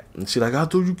mad. And she like, I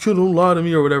thought you killed him, lie to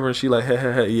me or whatever. And she like,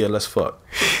 hey, yeah, let's fuck.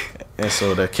 And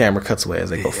so the camera cuts away as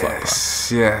they go fuck.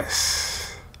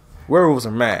 Yes. Werewolves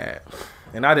are mad.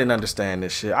 And I didn't understand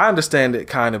this shit. I understand it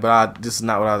kind of, but this is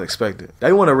not what I was expecting.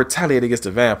 They want to retaliate against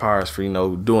the vampires for,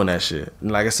 doing that shit.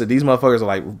 And like I said, these motherfuckers are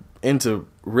like into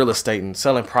real estate and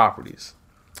selling properties.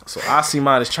 So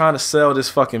Asiman is trying to sell this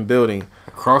fucking building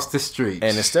across the street.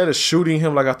 And instead of shooting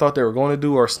him like I thought they were going to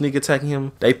do or sneak attacking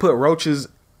him, they put roaches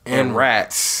and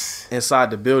rats inside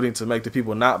the building to make the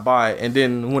people not buy it. And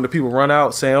then when the people run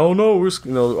out saying, oh no,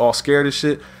 we're all scared of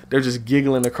shit, they're just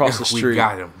giggling across the street. We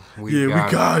got him. We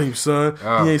got him, son.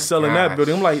 He ain't selling that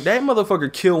building. I'm like, that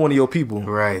motherfucker killed one of your people.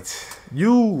 Right.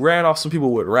 You ran off some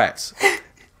people with rats.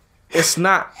 It's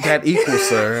not that equal,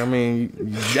 sir. I mean,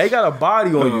 they got a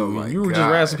body on you. You just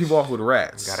ran some people off with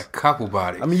rats. Got a couple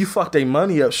bodies. I mean, you fucked their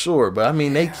money up, sure, but I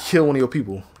mean, they killed one of your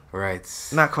people. Right.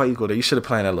 Not quite equal. Though. You should have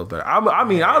planned that a little better. I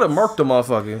mean, I'd have murked the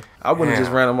motherfucker. I wouldn't have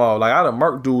just ran him off. Like, I'd have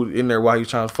murked dude in there while he was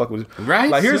trying to fuck with him. Right.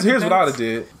 Like, here's what I'd have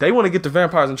did. They want to get the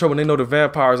vampires in trouble. And they know the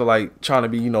vampires are, like, trying to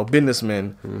be,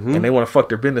 businessmen. And they want to fuck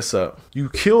their business up. You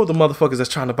kill the motherfuckers that's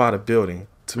trying to buy the building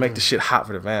to make the shit hot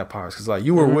for the vampires. Because, like,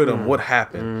 you were with him. What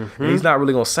happened? And he's not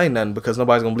really going to say nothing because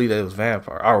nobody's going to believe that it was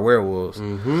vampire or werewolves.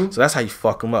 So that's how you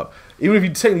fuck him up. Even if you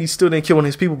technically still didn't kill one of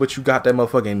his people, but you got that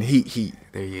motherfucking heat.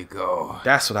 There you go.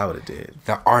 That's what I would have did.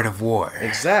 The art of war.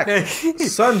 Exactly.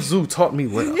 Sun Tzu taught me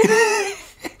well.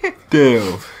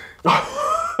 Damn.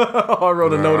 I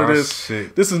wrote a note of this.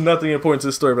 Shit. This is nothing important to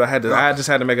the story, but I just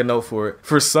had to make a note for it.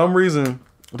 For some reason,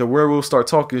 the werewolves start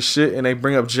talking shit and they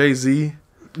bring up Jay-Z.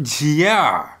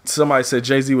 Yeah. Somebody said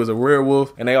Jay-Z was a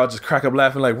werewolf and they all just crack up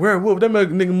laughing like, werewolf? That make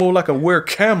a nigga more like a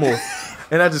were-camel.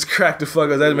 And I just cracked the fuck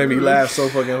up. That made me laugh so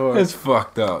fucking hard. It's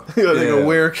fucked up. Nigga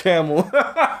were-camel.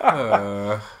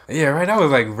 Yeah, right. That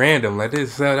was like random. Like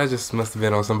this, that just must have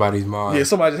been on somebody's mind. Yeah,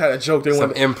 somebody just had a joke. They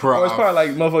Some improv. Or it's probably like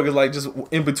motherfuckers like just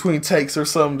in between takes or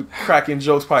something, cracking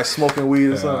jokes, probably smoking weed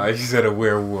or something. Like you said, a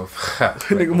werewolf.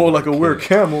 Nigga more like a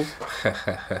were-camel.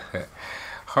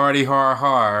 Hardy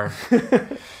har.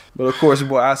 But of course, your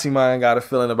boy Oxyman got a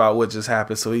feeling about what just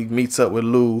happened, so he meets up with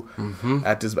Lou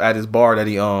at his bar that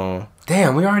he owned.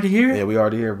 Damn, we already here? Yeah, we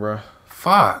already here, bro.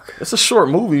 Fuck. It's a short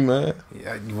movie, man.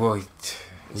 Yeah, well,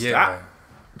 yeah. Stop.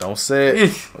 Don't say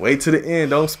it. Wait to the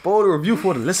end. Don't spoil the review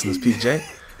for the listeners, PJ.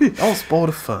 Don't spoil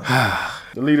the fun.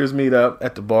 The leaders meet up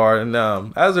at the bar, and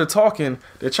as they're talking,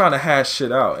 they're trying to hash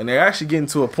shit out, and they're actually getting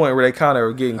to a point where they kind of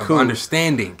are getting cool.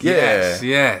 Understanding. Yeah.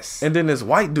 Yes. And then this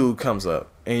white dude comes up,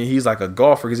 and he's like a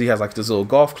golfer because he has like this little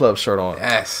golf club shirt on.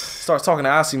 Yes. Starts talking to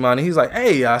Oxyman, and he's like,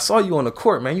 "Hey, I saw you on the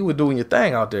court, man. You were doing your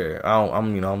thing out there."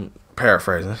 I'm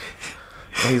paraphrasing.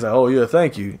 And he's like, "Oh yeah,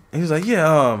 thank you." And he's like,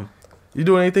 "Yeah, you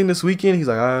doing anything this weekend?" He's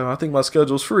like, I think my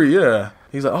schedule's free. Yeah.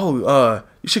 He's like, "Oh,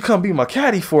 you should come be my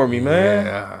caddy for me, man."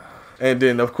 Yeah. And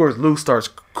then, of course, Lou starts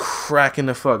cracking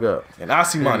the fuck up. And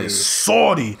Oxyman is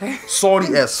salty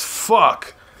as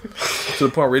fuck. To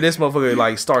the point where this motherfucker,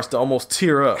 like, starts to almost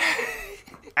tear up.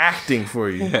 Acting for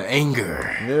you. Yeah,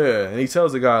 anger. Yeah. And he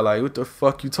tells the guy, like, what the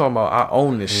fuck you talking about? I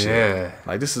own this shit. Yeah.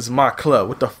 Like, this is my club.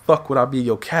 What the fuck would I be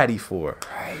your caddy for?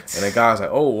 Right. And the guy's like,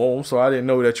 oh, I'm sorry. I didn't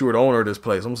know that you were the owner of this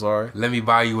place. I'm sorry. Let me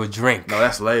buy you a drink. No,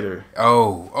 that's later.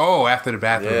 Oh, after the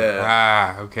bathroom. Yeah.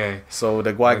 Ah, okay. So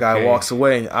the white guy walks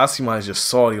away, and Oxyman is just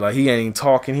salty. Like, he ain't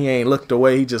talking. He ain't looked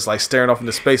away. He just, like, staring off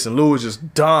into space, and Lou is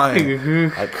just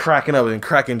dying. Like, cracking up and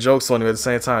cracking jokes on him at the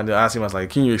same time. Then Oxyman's like,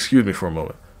 can you excuse me for a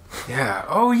moment? Yeah.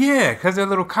 Oh, yeah. Because their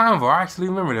little convo. I actually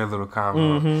remember their little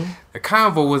convo. The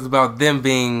convo was about them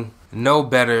being no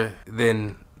better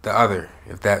than the other,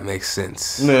 if that makes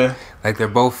sense. Yeah. Like, they're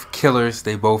both killers.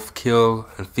 They both kill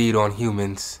and feed on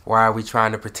humans. Why are we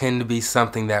trying to pretend to be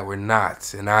something that we're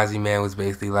not? And Oxyman was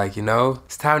basically like,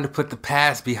 it's time to put the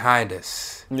past behind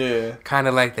us. Yeah. Kind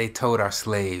of like they told our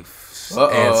slave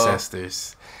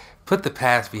ancestors. Put the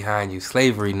past behind you.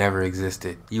 Slavery never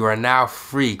existed. You are now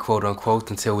free, quote unquote,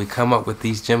 until we come up with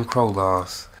these Jim Crow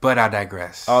laws. But I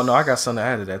digress. Oh no, I got something to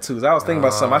add to that too. Cause I was thinking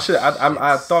about something.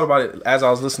 I thought about it as I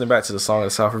was listening back to the song of the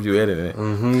South Review editing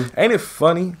it. Ain't it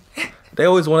funny? They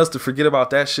always want us to forget about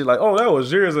that shit. Like, oh, that was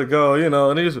years ago,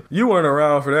 And you weren't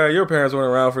around for that. Your parents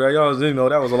weren't around for that. Y'all,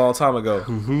 that was a long time ago.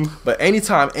 But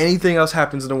anytime anything else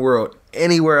happens in the world,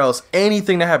 anywhere else,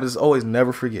 anything that happens, is always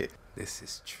never forget. This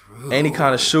is true. Any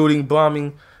kind of shooting,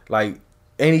 bombing, like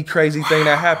any crazy thing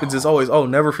that happens is always,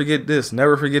 never forget this,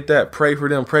 never forget that. Pray for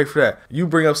them, pray for that. You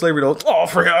bring up slavery, though. Oh,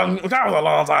 forget that was a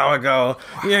long time ago.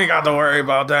 You ain't got to worry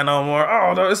about that no more.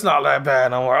 Oh, no, it's not that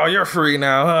bad no more. Oh, you're free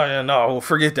now. Oh, yeah, no,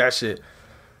 forget that shit.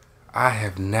 I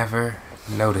have never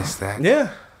noticed that.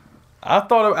 Yeah. I've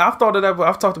thought of that.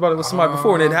 I've talked about it with somebody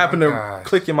before, and it happened to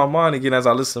click in my mind again as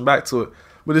I listen back to it.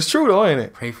 But it's true though, ain't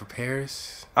it? Pray for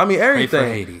Paris. I mean, everything.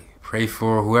 Pray for Haiti. Pray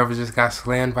for whoever just got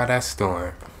slammed by that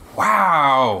storm.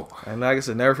 Wow. And like I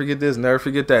said, never forget this, never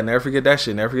forget that, never forget that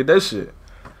shit, never forget that shit.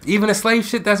 Even the slave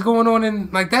shit that's going on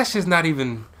that shit's not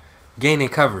even gaining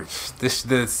coverage. The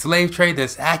slave trade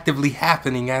that's actively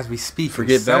happening as we speak.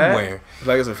 Forget somewhere. That.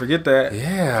 Like I said, forget that.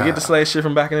 Yeah. Forget the slave shit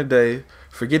from back in the day.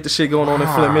 Forget the shit going on in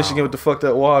Flint, Michigan with the fucked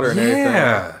up water and everything.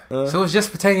 Yeah. So it's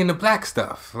just pertaining to black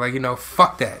stuff. Like,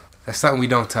 fuck that. That's something we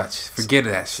don't touch. Forget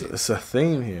that shit. It's a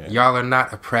theme here. Y'all are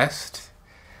not oppressed.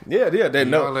 Yeah, they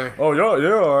know. Oh,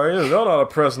 y'all not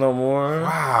oppressed no more.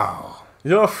 Wow.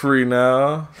 Y'all free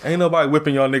now. Ain't nobody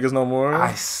whipping y'all niggas no more.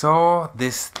 I saw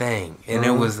this thing, and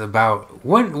it was about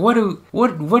what does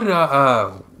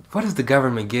the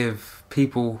government give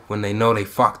people when they know they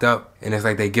fucked up, and it's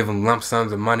like they give them lump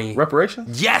sums of money.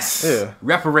 Reparations? Yes! Yeah.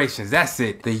 Reparations, that's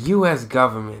it. The U.S.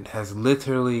 government has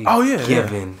literally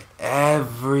given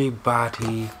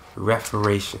everybody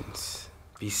reparations.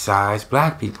 Besides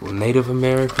black people, Native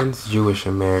Americans, Jewish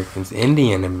Americans,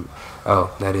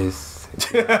 that is...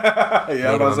 Yeah,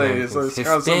 I was saying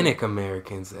Hispanic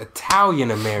Americans, Italian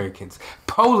Americans,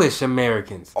 Polish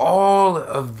Americans, all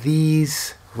of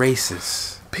these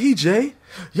races. PJ,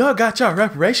 y'all got y'all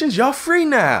reparations. Y'all free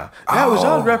now. That was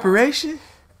y'all's reparation.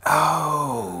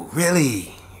 Oh,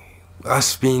 really?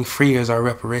 Us being free is our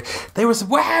reparation.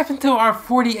 What happened to our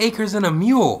 40 acres and a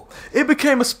mule? It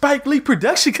became a Spike Lee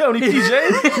production company,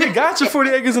 PJ. You got your 40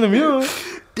 acres and a mule.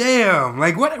 Damn,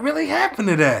 like what really happened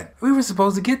to that? We were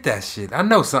supposed to get that shit. I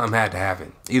know something had to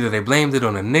happen. Either they blamed it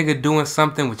on a nigga doing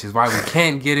something, which is why we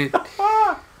can't get it.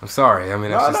 I'm sorry. I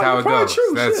mean, that's just how it goes.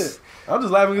 Shit. I'm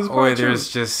just laughing because it's or there's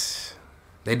just,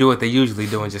 they do what they usually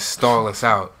do and just stall us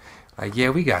out. Like, yeah,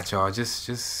 we got y'all.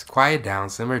 Just quiet down,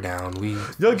 simmer down.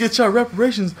 Y'all get y'all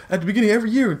reparations at the beginning of every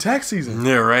year in tax season.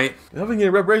 Yeah, right. Y'all been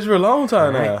getting reparations for a long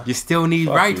time now. You still need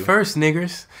first,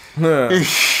 niggers.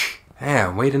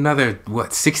 Damn, wait another,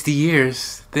 60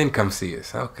 years, then come see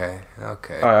us. Okay. All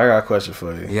right, I got a question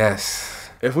for you.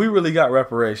 Yes. If we really got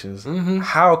reparations,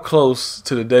 how close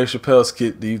to the Dave Chappelle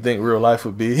skit do you think real life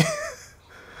would be?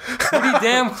 Pretty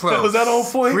damn close. Was that on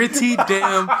point? Pretty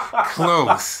damn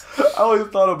close. I always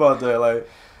thought about that. Like,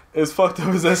 as fucked up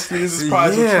as that skit is, it's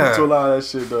probably some truth to a lot of that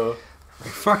shit, though.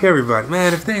 Fuck everybody,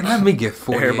 man. If they let me get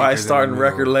 40 everybody starting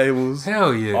record labels.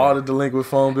 Hell yeah. All the delinquent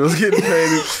phone bills getting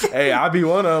paid. Hey, I be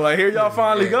one of them. Like, here y'all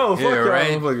finally go. Fuck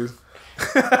y'all motherfuckers.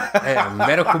 Hey,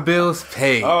 medical bills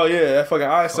paid. Oh yeah, that fucking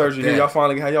eye surgery. Here y'all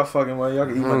finally got y'all fucking money. Y'all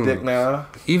can eat my dick now.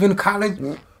 Even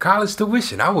college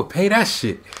tuition, I would pay that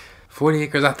shit. 40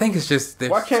 acres, I think it's just...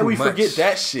 Why can't we forget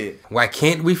that shit? Why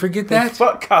can't we forget that?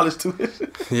 Fuck college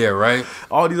tuition. Yeah, right.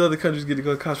 All these other countries get to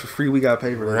go to college for free. We got to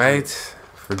pay for that. Right.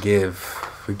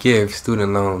 Forgive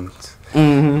student loans.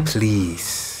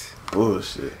 Please.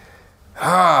 Bullshit.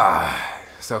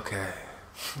 It's okay.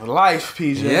 Life,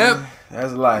 PJ. Yep.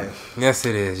 That's life. Yes,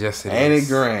 it is. Yes, it is. Ain't it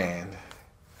grand?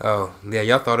 Oh, yeah,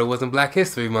 y'all thought it wasn't Black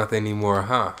History Month anymore,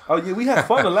 huh? Oh, yeah, we had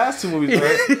fun the last two movies,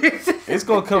 right? It's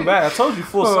going to come back. I told you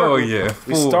full circle. Oh, yeah.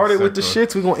 We started with the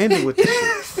shits, we're going to end it with the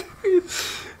shit.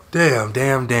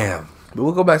 Damn. But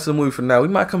we'll go back to the movie for now. We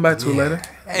might come back to it later.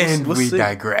 And we'll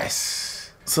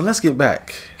digress. So let's get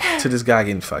back to this guy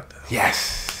getting fucked up.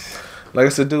 Yes. Like I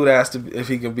said, dude asked if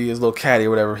he could be his little caddy or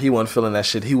whatever. He wasn't feeling that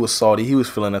shit. He was salty. He was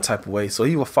feeling that type of way. So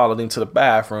he followed him to the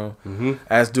bathroom.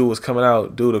 As dude was coming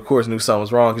out, dude, of course, knew something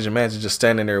was wrong because your man's just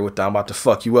standing there with the I'm about to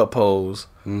fuck you up pose.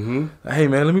 Like, hey,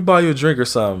 man, let me buy you a drink or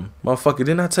something. Motherfucker,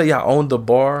 didn't I tell you I owned the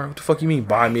bar? What the fuck you mean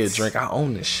buy me a drink? I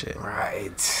own this shit.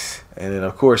 Right. And then,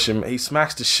 of course, he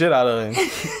smacks the shit out of him.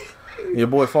 Your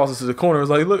boy falls into the corner. It's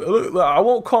like, look, I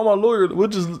won't call my lawyer. We'll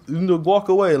just walk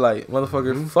away. Like,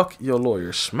 motherfucker, fuck your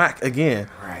lawyer. Smack again.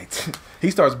 Right. He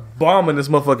starts bombing this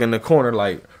motherfucker in the corner,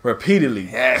 like, repeatedly.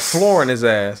 Yes. Flooring his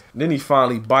ass. Then he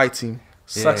finally bites him,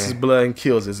 sucks his blood, and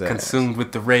kills his ass. Consumed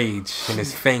with the rage, and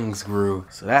his fangs grew.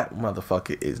 So that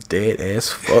motherfucker is dead as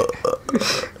fuck.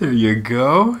 There you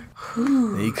go.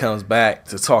 And he comes back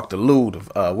to talk to Lou,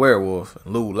 the werewolf.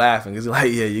 And Lou laughing. He's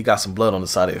like, yeah, you got some blood on the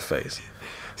side of your face.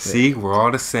 See, we're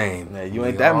all the same. Yeah, you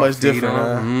ain't that much different,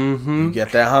 huh? You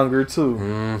get that hunger,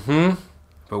 too.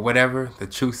 But whatever, the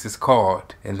truce is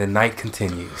called, and the night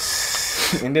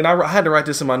continues. And then I had to write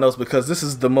this in my notes because this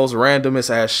is the most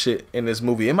randomest ass shit in this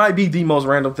movie. It might be the most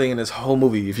random thing in this whole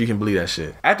movie, if you can believe that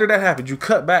shit. After that happened, you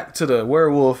cut back to the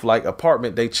werewolf, like,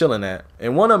 apartment they chilling at.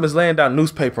 And one of them is laying down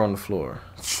newspaper on the floor.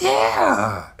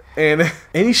 Yeah. And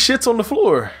he shits on the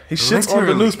floor. He shits on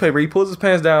the newspaper. He pulls his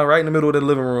pants down right in the middle of the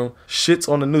living room,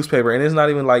 shits on the newspaper, and it's not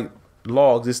even like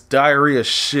logs. It's diarrhea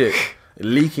shit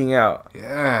leaking out.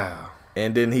 Yeah.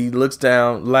 And then he looks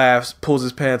down, laughs, pulls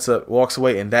his pants up, walks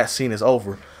away, and that scene is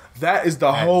over. That is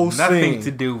the whole scene. Nothing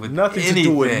to do with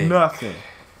nothing.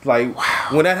 Like,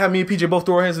 when that happened, me and PJ both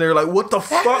threw our hands in there like, what the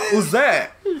fuck was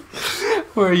that?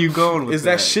 Where are you going with that? Is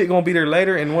that shit gonna be there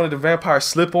later and one of the vampires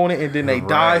slip on it and then they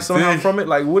die somehow from it?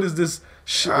 Like, what is this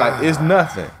shit? Like, it's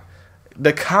nothing.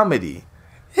 The comedy.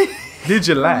 Did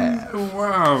you laugh?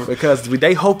 Wow. Because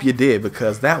they hope you did,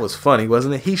 because that was funny,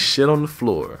 wasn't it? He shit on the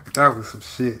floor. That was some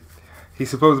shit. He's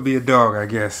supposed to be a dog, I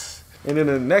guess. And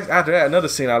then after that, another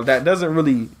scene out that doesn't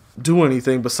really do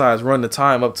anything besides run the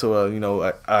time up to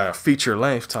a feature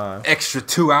length time. Extra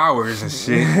 2 hours and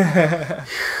shit.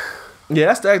 Yeah,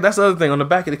 that's the other thing. On the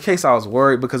back of the case, I was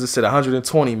worried because it said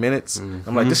 120 minutes.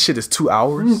 I'm like, this shit is 2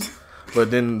 hours.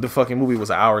 But then the fucking movie was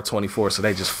 1 hour 24, so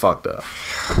they just fucked up.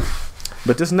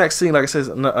 But this next scene, like I said, is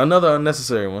another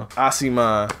unnecessary one.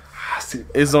 Asiman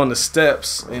is on the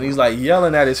steps and he's like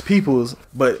yelling at his peoples,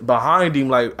 but behind him,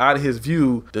 like out of his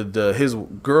view, his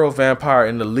girl vampire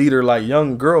and the leader, like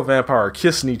young girl vampire, are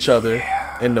kissing each other,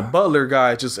 and the butler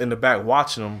guy just in the back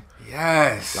watching them.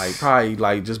 Yes. Like probably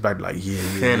like just back like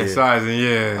fantasizing,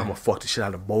 yeah. I'm gonna fuck the shit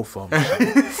out of both of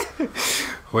them.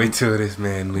 Wait till this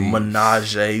man leaves.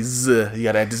 Menages. You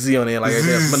got that Z on there like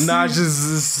that.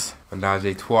 Menages. Menage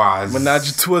a trois. Menage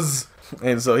a trois.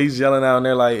 And so he's yelling out in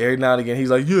there like every now and again. He's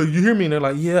like, yeah, you hear me? And they're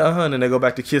like, yeah, And then they go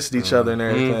back to kissing each other and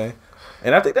everything.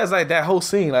 And I think that's like that whole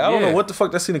scene. Like I don't know what the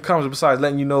fuck that scene accomplishes besides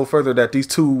letting you know further that these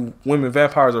two women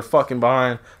vampires are fucking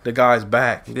behind the guy's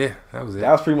back. Yeah, that was it.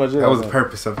 That was pretty much it. That was the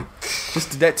purpose of it.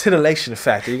 Just that titillation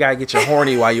factor. You gotta get your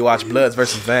horny while you watch Bloodz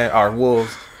versus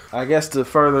Wolves. I guess to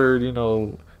further,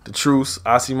 the truce,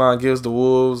 Asiman gives the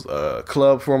Wolves a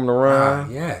club for them to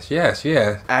run. Yes.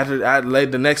 After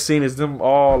the next scene is them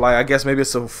all, like, I guess maybe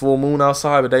it's a full moon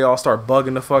outside, but they all start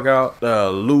bugging the fuck out.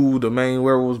 Lou, the main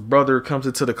werewolf's brother, comes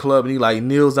into the club and he like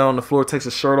kneels down on the floor, takes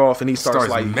his shirt off, and he starts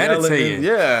like meditating.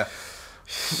 Yeah.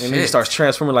 And then he starts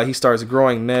transforming, like he starts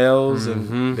growing nails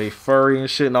and they furry and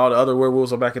shit, and all the other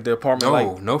werewolves are back at the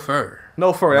apartment. No fur.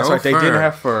 No fur. That's right. They didn't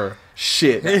have fur.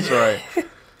 Shit. That's right.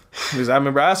 Because I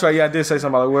remember, that's right. Yeah, I did say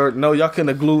something about no, y'all couldn't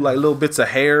have glued like little bits of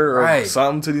hair or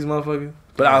something to these motherfuckers.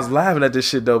 But I was laughing at this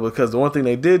shit though, because the one thing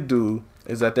they did do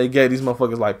is that they gave these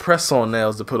motherfuckers like press-on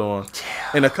nails to put on.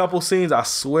 Yeah. In a couple scenes, I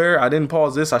swear I didn't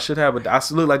pause this. I should have, but I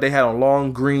looked like they had on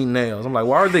long green nails. I'm like,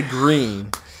 why are they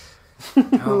green?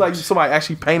 Like somebody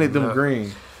actually painted them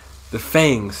green. The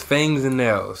fangs and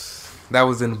nails. That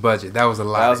was in the budget. That was a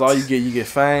lot. That was all you get. You get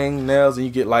fang, nails, and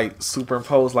you get like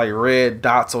superimposed like red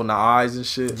dots on the eyes and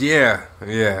shit. Yeah.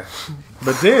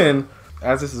 But then,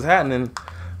 as this is happening,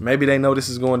 maybe they know this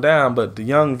is going down, but the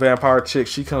young vampire chick,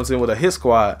 she comes in with a hit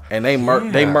squad, and they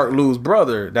murk Lou's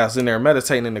brother that's in there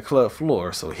meditating in the club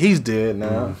floor. So he's dead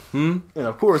now. And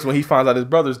of course, when he finds out his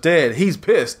brother's dead, he's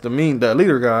pissed. The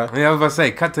leader guy. Yeah, I was about to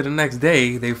say, cut to the next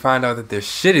day, they find out that their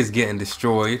shit is getting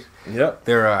destroyed. Yep.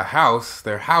 Their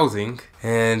housing,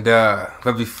 and that's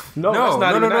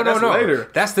later.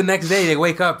 That's the next day. They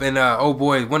wake up and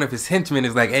one of his henchmen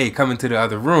is like, "Hey, come into the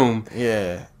other room.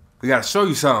 Yeah, we gotta show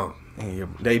you something."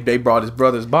 And they brought his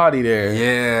brother's body there.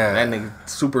 Yeah, that nigga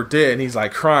super dead, and he's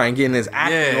like crying, getting his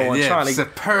acting going, trying to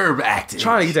superb acting,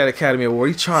 trying to get that Academy Award.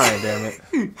 He's trying, damn it.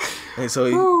 And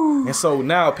so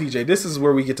now, PJ, this is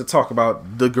where we get to talk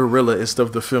about the guerrilla and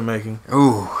stuff, the filmmaking.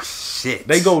 Ooh, shit.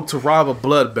 They go to rob a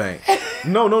blood bank.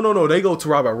 No. They go to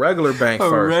rob a regular bank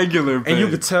first. Regular bank. And you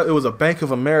could tell it was a Bank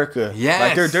of America.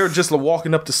 Yes. Like they're just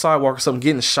walking up the sidewalk or something,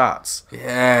 getting shots.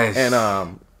 Yes.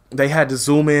 And they had to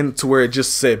zoom in to where it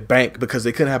just said bank because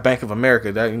they couldn't have Bank of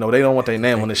America. That, they don't want their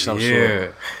name on this shit, I'm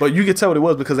sure. But you could tell what it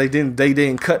was because they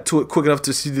didn't cut to it quick enough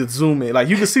to see the zoom in. Like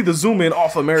you could see the zoom in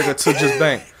off America to just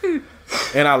bank.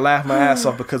 And I laughed my ass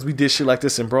off because we did shit like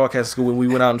this in broadcast school when we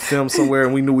went out and filmed somewhere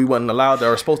and we knew we wasn't allowed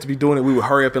or supposed to be doing it. We would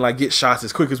hurry up and like get shots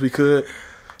as quick as we could.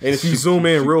 And if you zoom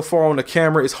in real far on the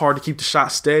camera, it's hard to keep the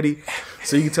shot steady.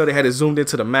 So you can tell they had it zoomed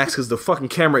into the max because the fucking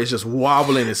camera is just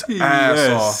wobbling its ass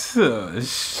off. Oh,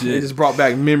 shit. It just brought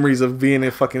back memories of being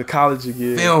in fucking college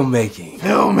again.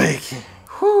 Filmmaking.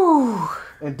 Whew.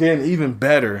 And then even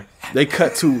better, they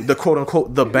cut to the quote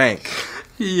unquote the bank.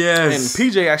 Yes.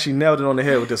 And PJ actually nailed it on the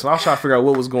head with this one. I was trying to figure out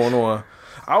what was going on.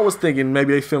 I was thinking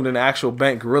maybe they filmed in the actual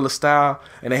bank guerrilla style,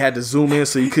 and they had to zoom in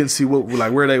so you couldn't see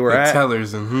where they were at.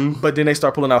 Tellers, But then they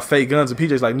start pulling out fake guns, and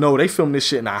PJ's like, no, they filmed this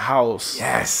shit in a house.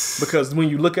 Yes. Because when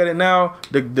you look at it now,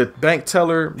 the bank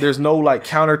teller, there's no like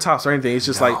countertops or anything. It's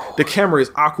just like the camera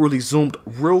is awkwardly zoomed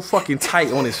real fucking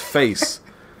tight on his face.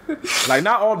 Like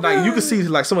not all, like you can see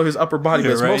like some of his upper body,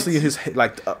 but it's mostly his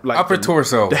like upper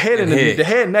torso, the head and the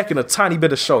head, neck, and a tiny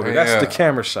bit of shoulder. That's the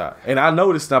camera shot. And I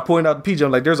noticed, and I pointed out to PJ,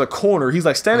 I'm like, there's a corner. He's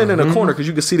like standing in a corner because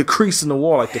you can see the crease in the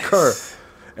wall, like the curve.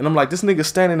 And I'm like, this nigga's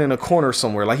standing in a corner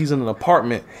somewhere, like he's in an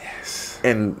apartment. Yes.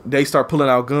 And they start pulling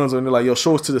out guns, and they're like, yo,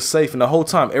 show us to the safe. And the whole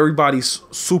time, everybody's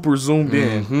super zoomed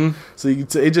in. So you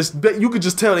could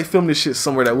just tell they filmed this shit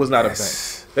somewhere that was not a bank.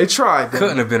 They tried.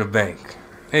 Couldn't have been a bank.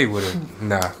 They would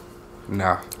have.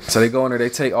 Nah. So they go in there, they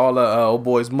take all the old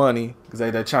boy's money because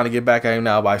they're trying to get back at him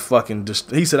now by fucking.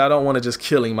 He said, I don't want to just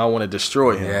kill him, I want to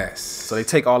destroy him. Yes. So they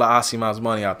take all the Asiman's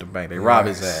money out the bank. They rob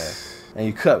his ass. And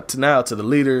you cut to the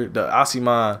leader, the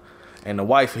Asiman, and the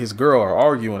wife, his girl, are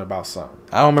arguing about something.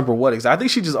 I don't remember what exactly. I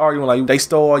think she just arguing like, they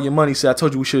stole all your money. Said, I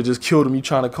told you we should have just killed him. You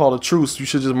trying to call a truce. You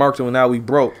should just marked him and now we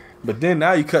broke. But then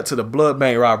now you cut to the blood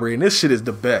bank robbery, and this shit is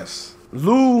the best.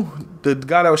 Lou, the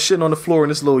guy that was shitting on the floor,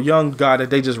 and this little young guy that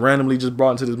they just randomly just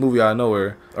brought into this movie out of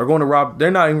nowhere are going to rob.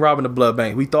 They're not even robbing the blood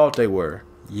bank. We thought they were.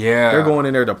 Yeah. They're going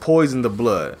in there to poison the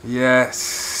blood. Yes.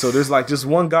 So there's like just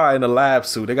one guy in a lab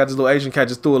suit. They got this little Asian cat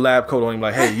just threw a lab coat on him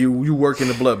like, hey, you work in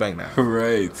the blood bank now.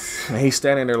 Right. And he's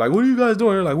standing there like, what are you guys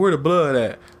doing? They're like, where the blood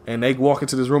at? And they walk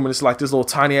into this room and it's like this little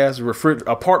tiny ass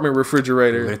apartment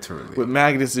refrigerator. Literally. With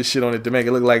magnets and shit on it to make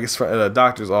it look like it's from a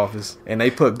doctor's office. And they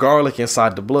put garlic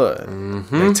inside the blood.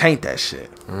 Mm-hmm. They taint that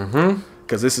shit. Mm-hmm.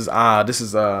 Cause this is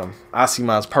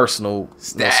Asiman's personal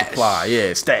supply.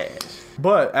 Yeah, stash.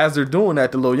 But as they're doing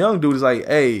that, the little young dude is like,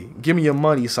 hey, give me your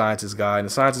money, scientist guy. And the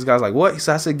scientist guy's like, what? He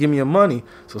said, I said, give me your money.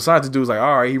 So the scientist dude's like,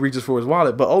 all right, he reaches for his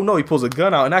wallet. But oh no, he pulls a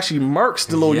gun out and actually murks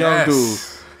the little young dude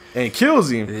and kills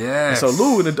him. Yes. And so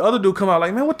Lou and the other dude come out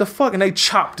like, man, what the fuck? And they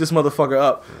chop this motherfucker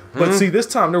up. Mm-hmm. But see, this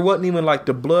time there wasn't even like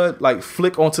the blood like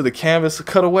flick onto the canvas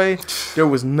cutaway. There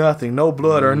was nothing, no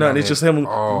blood or nothing. It's just him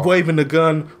waving the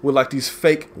gun with like these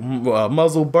fake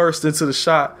muzzle bursts into the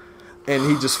shot. And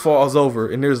he just falls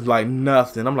over, and there's like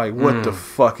nothing. I'm like, what the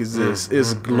fuck is this?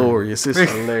 It's glorious. It's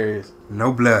hilarious.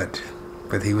 No blood,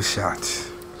 but he was shot.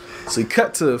 So he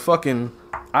cut to fucking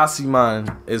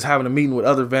Asiman is having a meeting with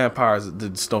other vampires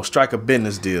that don't strike a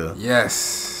business deal.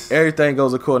 Yes. Everything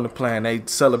goes according to plan. They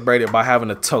celebrate it by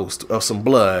having a toast of some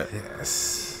blood.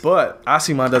 Yes. But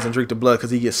Asiman doesn't drink the blood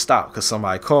because he gets stopped because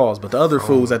somebody calls. But the other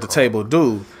fools at the table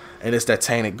do. And it's that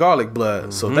tainted garlic blood.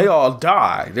 Mm-hmm. So they all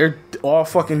die. They're all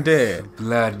fucking dead.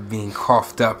 Blood being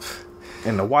coughed up.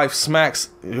 And the wife smacks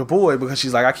your boy because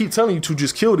she's like, I keep telling you to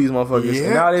just kill these motherfuckers. Yeah.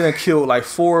 And now they done killed like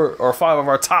 4 or 5 of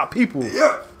our top people.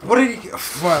 Yeah. What did he...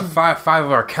 Five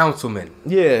of our councilmen.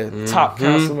 Yeah. Top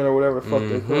councilmen or whatever the fuck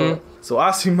they call it. So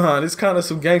Asiman, it's kind of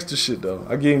some gangster shit though.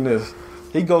 I give him this.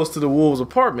 He goes to the Wolves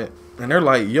apartment. And they're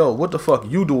like, yo, what the fuck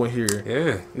you doing here?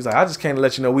 Yeah. He's like, I just came to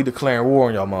let you know we declaring war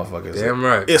on y'all motherfuckers. Damn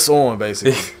right. It's on,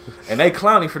 basically. And they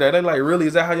clowning for that. They like, really?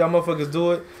 Is that how y'all motherfuckers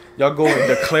do it? Y'all go and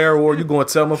declare war? You going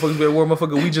to tell motherfuckers we at war?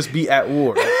 Motherfucker, we just be at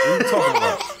war. Like, what are you talking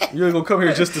about? You ain't going to come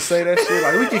here just to say that shit?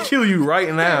 Like, we can kill you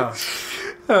right now.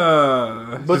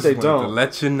 But they don't. To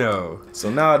let you know. So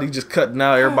now they just cut.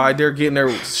 Now everybody, they're getting their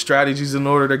strategies in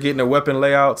order. They're getting their weapon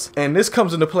layouts. And this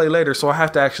comes into play later, so I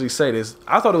have to actually say this.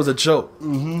 I thought it was a joke.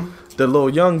 Mm-hmm. The little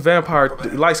young vampire,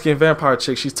 light-skinned vampire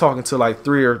chick, she's talking to like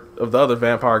 3 of the other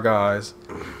vampire guys.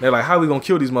 They're like, how we gonna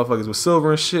kill these motherfuckers with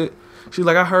silver and shit? She's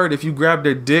like, I heard if you grab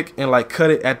their dick and like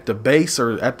cut it at the base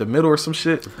or at the middle or some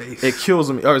shit, it kills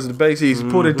them. Or is it the base? You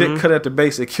pull their dick, cut it at the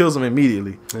base, it kills them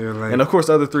immediately. Like, and of course,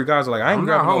 the other 3 guys are like, I ain't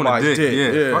grabbing nobody's dick.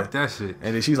 Yeah, fuck that shit.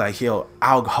 And then she's like, yo,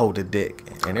 I'll hold the dick.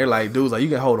 And they're like, dudes, like, you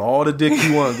can hold all the dick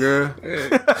you want, girl.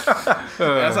 So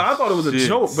I thought it was a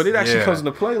joke, but it actually comes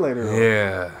into play later. Though.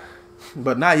 Yeah.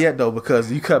 But not yet though,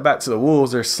 because you cut back to the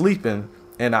wolves, they're sleeping.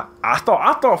 And I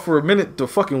thought for a minute the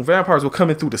fucking vampires were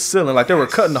coming through the ceiling, like they were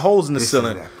cutting the holes in the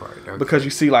ceiling, because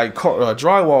you see like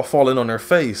drywall falling on their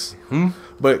face.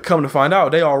 But come to find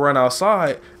out, they all run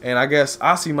outside, and I guess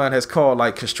Asiman has called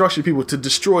like construction people to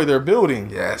destroy their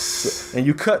building. Yes. And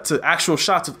you cut to actual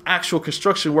shots of actual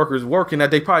construction workers working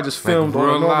that they probably just filmed like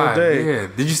on a normal day. Yeah.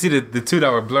 Did you see the 2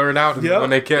 that were blurred out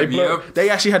when they kept They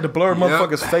actually had to blur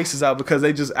motherfuckers' faces out because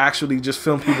they just actually just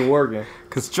filmed people working.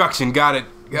 Construction got it.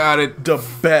 The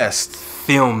best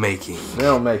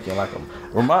filmmaking,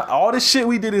 like all this shit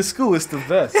we did in school is the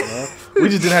best, man. We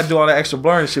just didn't have to do all that extra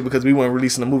blurring shit because we weren't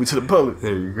releasing the movie to the public.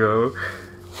 There you go.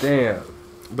 Damn.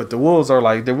 But the wolves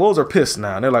are pissed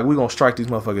now. And they're like, we gonna strike these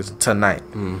motherfuckers tonight.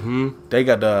 Mm-hmm. They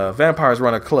got the vampires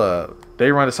run a club.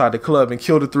 They run inside the club and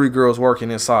kill the 3 girls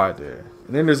working inside there.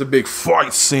 And then there's a big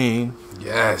fight scene.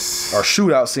 Yes. Or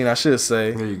shootout scene, I should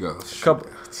say. There you go.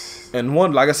 And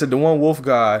one, like I said, the one wolf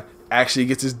guy actually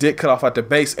gets his dick cut off at the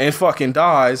base and fucking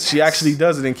dies. She actually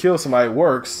does it and kills somebody. It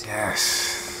works.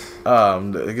 Yes.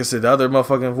 Like I said, the other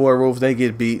motherfucking werewolves, they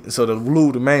get beat. So the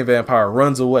Lou, the main vampire,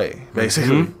 runs away,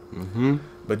 basically. Mm-hmm.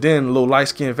 But then the little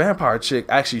light-skinned vampire chick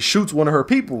actually shoots one of her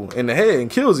people in the head and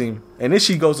kills him. And then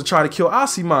she goes to try to kill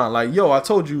Asiman. Like, yo, I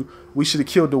told you we should have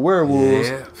killed the werewolves.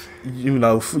 Yeah. You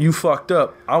know, you fucked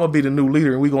up. I'm going to be the new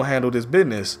leader and we going to handle this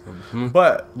business. Mm-hmm.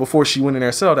 But before she went in there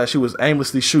and saw that, she was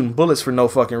aimlessly shooting bullets for no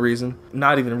fucking reason.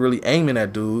 Not even really aiming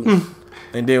at dude.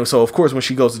 And then, so of course, when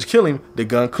she goes to kill him, the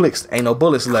gun clicks. Ain't no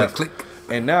bullets left. Click.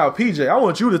 And now, PJ, I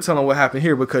want you to tell him what happened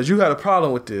here because you had a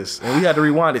problem with this. And we had to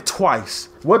rewind it twice.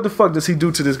 What the fuck does he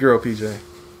do to this girl, PJ?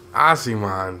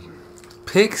 Asiman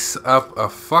picks up a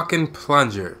fucking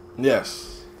plunger.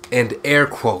 Yes. And air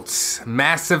quotes,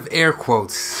 massive air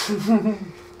quotes,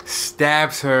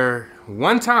 stabs her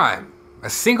one time, a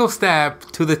single stab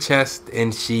to the chest,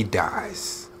 and she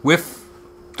dies with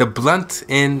the blunt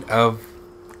end of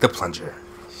the plunger.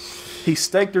 He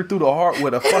staked her through the heart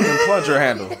with a fucking plunger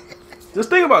handle. Just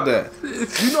think about that.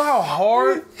 You know how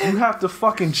hard you have to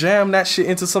fucking jam that shit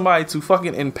into somebody to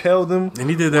fucking impale them? And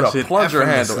he did that with shit a plunger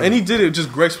handle. And he did it just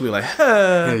gracefully, like,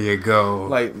 there you go.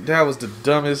 Like, that was the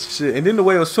dumbest shit. And then the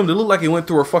way it was filmed, it looked like it went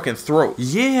through her fucking throat.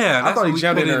 Yeah. I thought he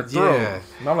jammed it in her throat. Yeah.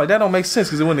 And I'm like, that don't make sense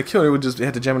because it wouldn't have killed her. It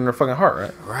had to jam it in her fucking heart,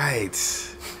 right? Right.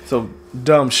 So,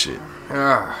 dumb shit.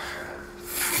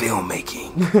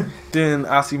 Filmmaking. Then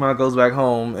Asima goes back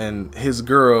home and his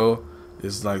girl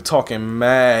is like talking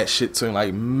mad shit to him,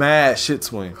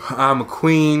 I'm a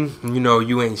queen, you know,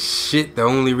 you ain't shit. The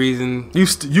only reason you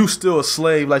still a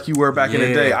slave like you were back in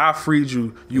the day. I freed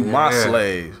you, my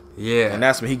slave. Yeah. And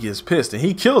that's when he gets pissed and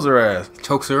he kills her ass.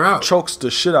 Chokes her out. Chokes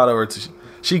the shit out of her.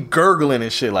 She gurgling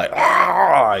and shit like,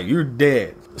 you're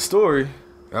dead. Story.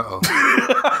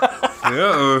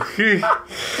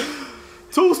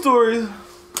 Two stories.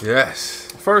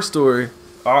 Yes. First story.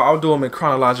 I'll do them in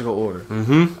chronological order.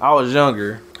 Mm-hmm. I was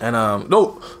younger, and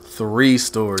three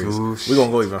stories. Ooh, we're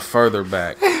gonna go even further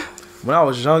back. When I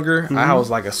was younger, I was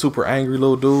like a super angry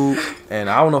little dude, and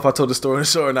I don't know if I told the story in the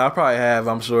show or not. I probably have,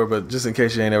 I'm sure, but just in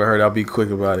case you ain't never heard, I'll be quick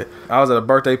about it. I was at a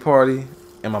birthday party,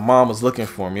 and my mom was looking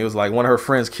for me. It was like one of her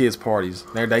friends' kids' parties.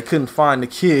 They couldn't find the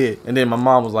kid, and then my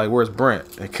mom was like, "Where's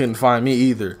Brent?" They couldn't find me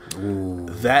either. Ooh.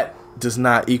 That does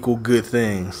not equal good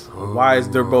things. Ooh. Why is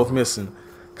they're both missing?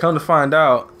 Come to find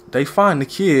out, they find the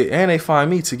kid and they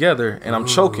find me together, and I'm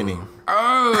choking him.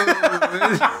 I'm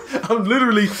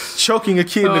literally choking a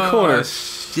kid in the corner.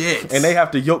 Shit. And they have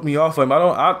to yoke me off of him. I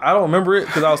don't remember it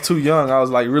because I was too young. I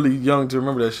was like really young to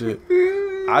remember that shit.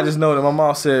 I just know that my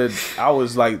mom said I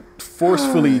was like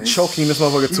forcefully choking this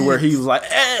motherfucker to where he was like,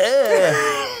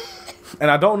 and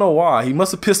I don't know why. He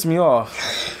must have pissed me off.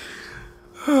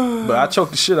 But I choked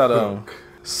the shit out of him.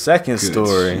 Second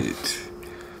story. Shit.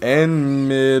 In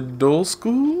middle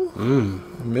school?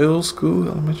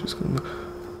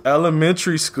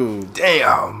 Elementary school.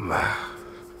 Damn.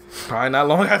 Probably not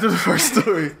long after the first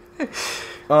story.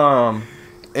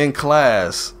 In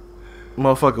class,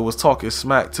 motherfucker was talking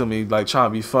smack to me, like trying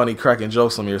to be funny, cracking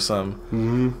jokes on me or something.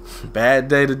 Mm-hmm. Bad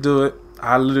day to do it.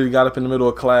 I literally got up in the middle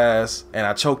of class and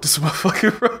I choked this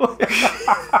motherfucker,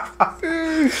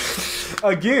 bro.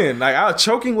 Again, like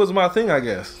choking was my thing, I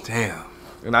guess. Damn.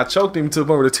 And I choked him to the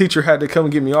point where the teacher had to come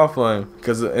and get me off on him.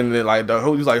 And then like he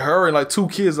was like her and like two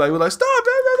kids like were like stop,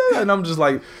 and I'm just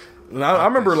like, and I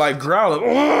remember like growling,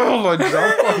 like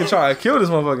I'm fucking trying to kill this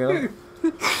motherfucker.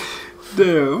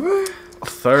 Damn.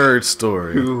 Third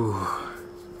story. Ooh.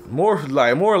 More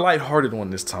lighthearted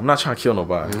one this time. I'm not trying to kill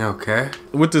nobody. Okay.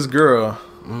 With this girl,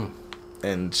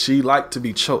 and she liked to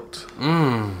be choked.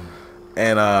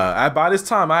 And by this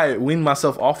time, I had weaned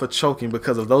myself off of choking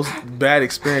because of those bad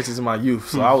experiences in my youth.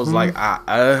 So I was like, I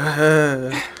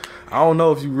don't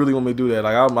know if you really want me to do that.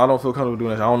 Like, I don't feel comfortable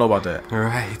doing that. I don't know about that.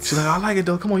 Right. She's like, I like it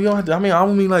though. Come on, you don't have to. I mean, I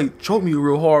don't mean like choke me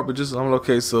real hard, but just I'm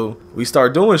okay. So we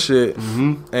start doing shit,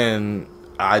 and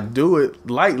I do it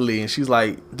lightly, and she's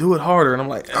like, do it harder, and I'm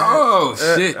like,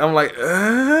 shit. I'm like,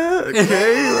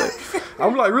 okay. Like,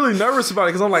 I'm like really nervous about it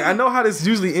because I'm like, I know how this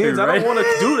usually ends. Right. I don't want to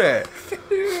do that.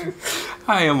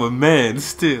 I am a man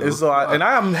still. And so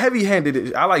I'm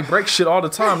heavy-handed. I like break shit all the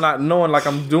time, not knowing like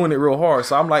I'm doing it real hard.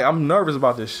 So I'm nervous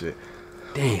about this shit.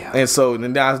 Damn. And so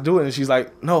then I do it, and she's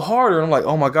like, no, harder. And I'm like,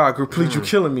 oh my God, girl, please, you're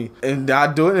killing me. And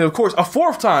I do it, and of course, a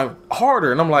fourth time,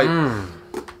 harder. And I'm like,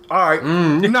 all right,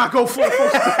 not go full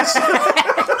force.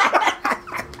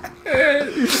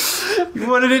 You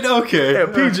wanted it? Okay. Yeah,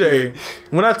 PJ,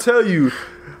 when I tell you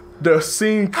the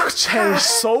scene changed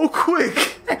so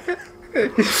quick,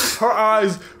 her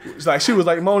eyes, like she was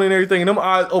like moaning and everything, and them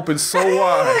eyes opened so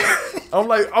wide. I'm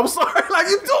like, I'm sorry, like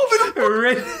you told me to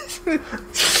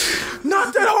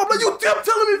not that hard, like you kept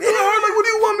telling me to do it hard, like what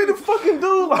do you want me to fucking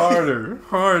do? Like,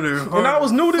 harder. And I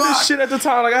was new to this shit at the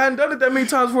time, like I hadn't done it that many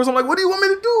times before, so I'm like, what do you want me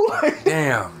to do? Like,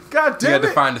 damn. God damn it. You had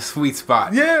to find the sweet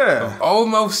spot. Yeah. Of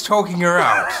almost choking her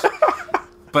out,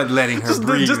 but letting her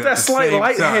breathe. Just that slight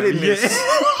lightheadedness.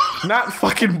 Not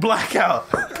fucking blackout.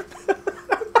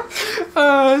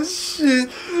 Oh, shit.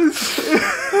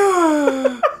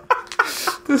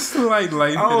 The slight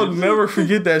light. I'll never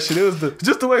forget that shit. It was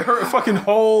just the way her fucking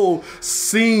whole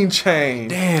scene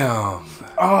changed. Damn.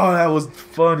 Oh, that was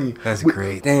funny. That's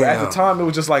great. Damn. At the time, it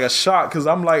was just like a shock because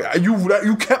I'm like,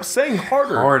 you kept saying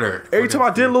harder. Every time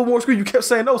I did a little more screen, you kept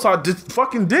saying no, so I just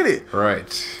fucking did it.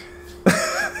 Right.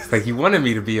 It's like you wanted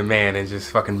me to be a man and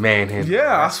just fucking manhandle.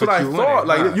 Yeah, that's what I thought.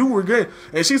 Like, you were good.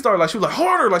 And she started like, she was like,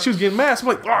 harder. Like, she was getting mad. So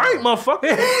I'm like, all right,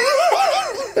 motherfucker.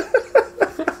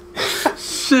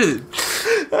 Shit.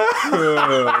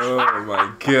 Oh,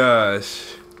 my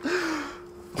gosh.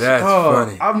 That's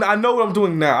funny. I know what I'm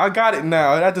doing now. I got it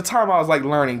now. And at the time, I was like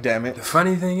learning. Damn it. The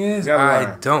funny thing is,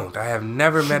 I don't. I have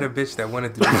never met a bitch that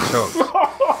wanted to be choked.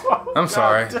 I'm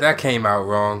sorry, that came out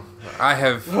wrong.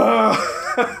 I've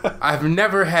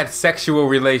never had sexual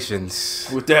relations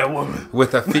with that woman,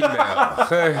 with a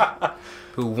female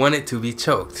who wanted to be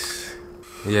choked.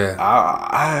 Yeah.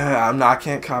 I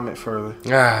can't comment further.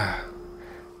 Yeah.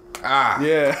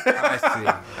 I see.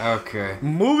 Okay.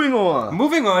 Moving on.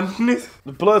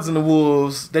 The Bloodz and the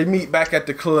Wolvez, they meet back at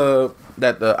the club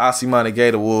that the Asimane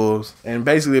gave the Wolvez, and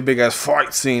basically a big ass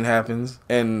fight scene happens.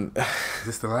 And is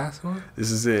this the last one?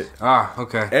 This is it.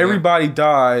 Okay. Everybody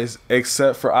dies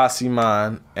except for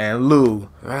Asimane and Lou.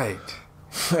 Right.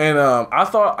 And I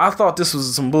thought this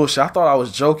was some bullshit. I thought I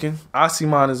was joking.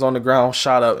 Asimane is on the ground,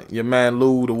 shot up. Your man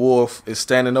Lou, the wolf, is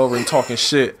standing over and talking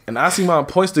shit. And Asimane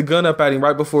points the gun up at him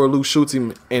right before Lou shoots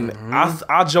him. And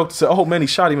I joked and said, "Oh man, he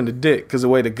shot him in the dick," because the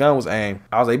way the gun was aimed.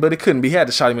 I was like, but it couldn't be. He had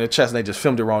to shot him in the chest, and they just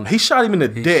filmed it wrong. He shot him in the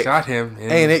dick. Shot him,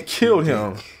 and it killed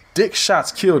him. Dick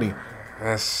shots killed him.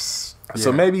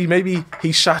 So maybe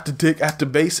he shot the dick at the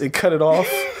base and cut it off.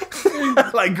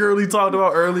 Like Girly talked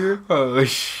about earlier. Oh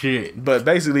shit. But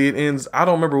basically it ends, I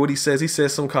don't remember what he says. He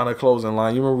says some kind of closing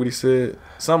line. You remember what he said?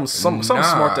 Something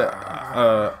smart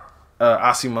that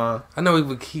Asimane. I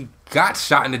know he got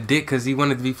shot in the dick because he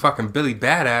wanted to be fucking Billy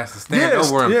Badass and stand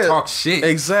over and talk shit.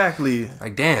 Exactly.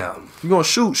 Like damn. You gonna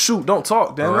shoot, don't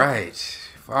talk, damn it. Right.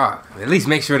 Fuck. At least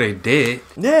make sure they did.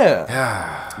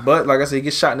 Yeah. But like I said, he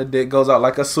gets shot in the dick, goes out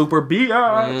like a super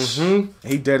bitch.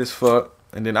 He dead as fuck.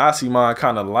 And then Asimane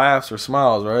kind of laughs or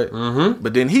smiles, right?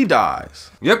 But then he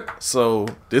dies. Yep. So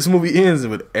this movie ends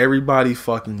with everybody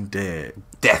fucking dead.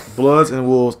 Death. Bloodz and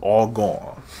Wolvez all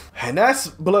gone. And that's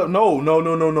blood. No.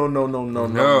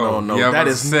 That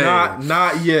is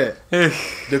not yet.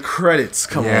 The credits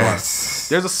come on.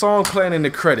 There's a song playing in the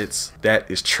credits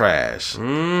that is trash.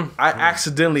 I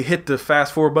accidentally hit the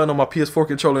fast forward button on my PS4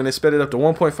 controller and it sped it up to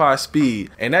 1.5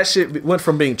 speed. And that shit went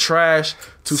from being trash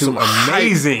to some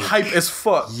amazing hype as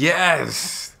fuck.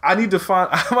 Yes. I need to find.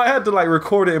 I might have to like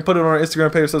record it and put it on our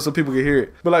Instagram page so people can hear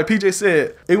it. But like PJ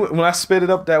said, when I sped it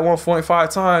up that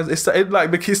 1.5 times, it sounded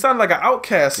like an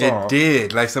Outkast song. It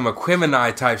did, like some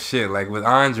Aquemini type shit, like with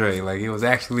Andre. Like it was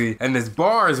actually, and his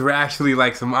bars were actually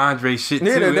like some Andre shit too.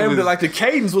 Yeah, like the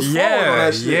cadence was flowing on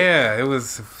that shit. Yeah, it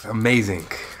was amazing.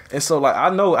 And so, like, I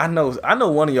know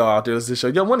one of y'all out there is this show.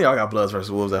 One of y'all got Bloodz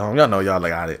versus Wolvez at home. Y'all know y'all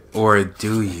got it. Or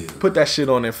do you? Put that shit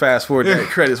on and fast forward that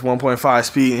credits 1.5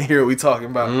 speed and hear what we talking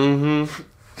about.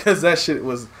 Because that shit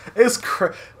was,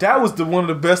 that was one of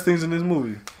the best things in this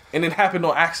movie. And it happened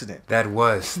on accident. That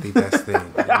was the best thing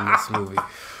in this movie.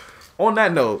 On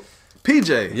that note,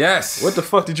 PJ. Yes. What the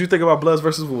fuck did you think about Bloodz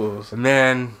versus Wolvez?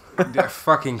 Man, that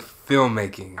fucking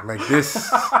filmmaking. Like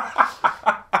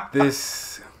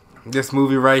this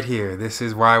movie right here. This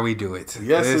is why we do it.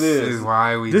 Yes, it is. This is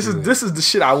why we do it. This is the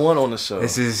shit I want on the show. It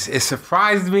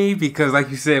surprised me because,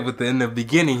 like you said, in the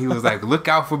beginning, he was like, "Look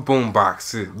out for boom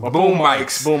mics,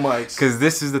 because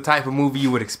this is the type of movie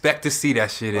you would expect to see that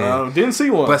shit in." Didn't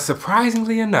see one, but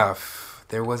surprisingly enough,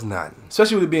 there was none.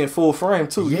 Especially with it being full frame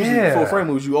too. Yeah, usually full frame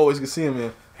movies you always can see them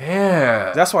in.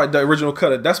 Yeah, that's why the original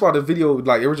cut. That's why the video,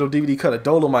 like original DVD cut of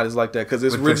Dolomite, is like that because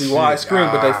it's originally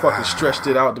widescreen, but they fucking stretched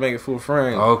it out to make it full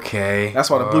frame. Okay,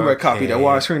 that's why the Blu-ray copy that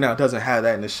widescreen now doesn't have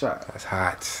that in the shot. That's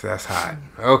hot.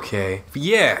 Okay, but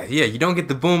yeah. You don't get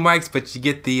the boom mics, but you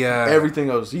get the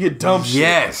everything else. You get dumb shit.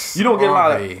 Yes, you don't get a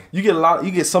lot of.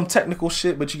 You get some technical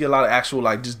shit, but you get a lot of actual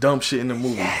like just dumb shit in the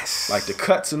movie. Yes, like the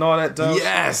cuts and all that dumb.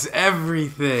 Yes, shit.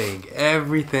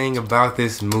 everything about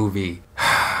this movie.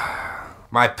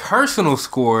 My personal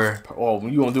score... Oh,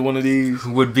 you gonna do one of these?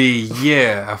 ...would be,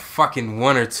 a fucking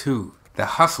 1 or 2. The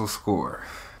Hustle score.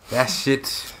 That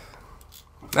shit...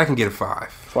 I can get a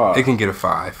 5. It can get a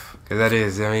 5. Because that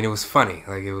is... I mean, it was funny.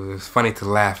 Like, it was funny to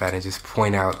laugh at and just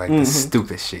point out, like, the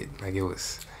stupid shit. Like, it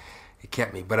was... It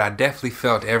kept me. But I definitely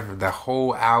felt the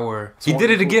whole hour... He did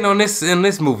it again in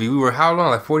this movie. We were how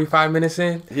long? Like, 45 minutes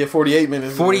in? Yeah, 48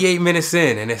 minutes 48 minutes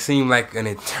in. And it seemed like an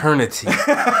eternity.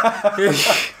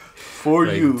 For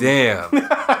like, you. Damn.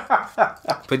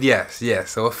 But yes,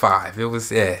 so a 5. It was,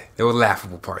 there were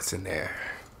laughable parts in there.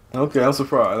 Okay, I'm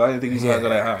surprised. I didn't think you was going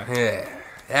that high. Yeah.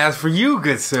 As for you,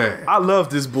 good sir. I love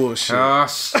this bullshit. Oh,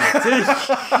 shit.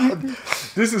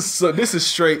 This is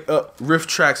straight up Riff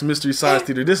Tracks Mystery Science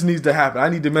Theater. This needs to happen. I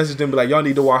need to message them, be like, y'all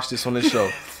need to watch this on this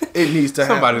show. It needs to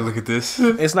happen. Somebody look at this.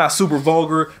 It's not super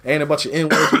vulgar. Ain't a bunch of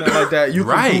N-words or nothing like that. You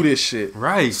can do this shit.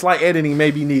 Right. Slight editing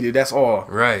may be needed. That's all.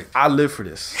 Right. I live for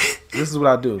this. This is what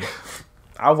I do.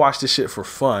 I watch this shit for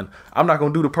fun. I'm not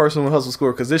gonna do the personal hustle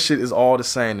score because this shit is all the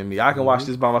same to me. I can watch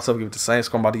this by myself, give it the same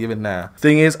score I'm about to give it now.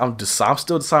 Thing is, I'm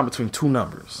still deciding between two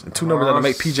numbers, and two numbers that'll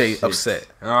make PJ upset.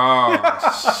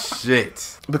 Oh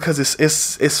shit! Because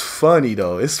it's funny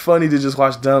though. It's funny to just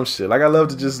watch dumb shit. Like I love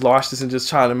to just watch this and just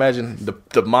try to imagine the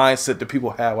mindset that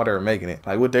people had while they were making it,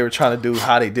 like what they were trying to do,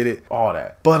 how they did it, all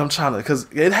that. But I'm trying to, because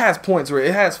it has points where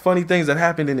it has funny things that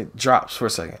happen and it drops for a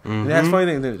second. It has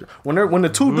funny things. Then when the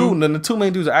two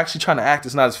main dudes are actually trying to act,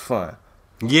 it's not as fun.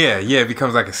 Yeah, it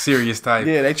becomes like a serious type.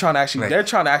 Yeah, they're trying to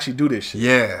actually do this shit.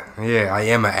 Yeah, I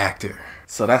am an actor.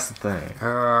 So that's the thing.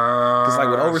 Because like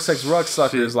with Oversex Rug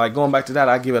Suckers, like going back to that,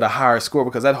 I give it a higher score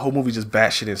because that whole movie just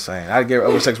batshit insane. I give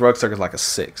Oversex Rug Suckers like a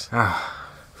 6,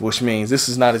 which means this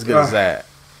is not as good as that.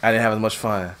 I didn't have as much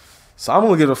fun, so I'm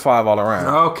gonna give it a 5 all around.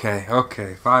 Okay,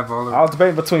 5 all around. I was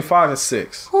debating between 5 and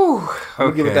 6. Whew, I'm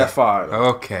gonna give it that 5.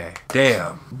 Okay,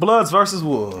 damn. Bloodz versus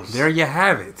Wolvez. There you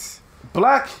have it.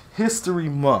 Black History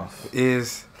Month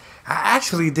is. I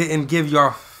actually didn't give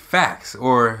y'all facts,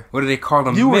 or what do they call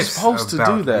them? You were supposed to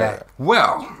do that.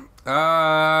 Well,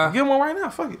 give one right now.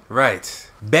 Fuck it.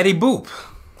 Right. Betty Boop.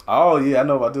 Oh yeah, I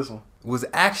know about this one. Was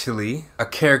actually a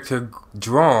character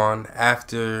drawn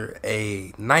after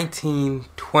a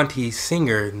 1920s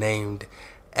singer named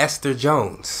Esther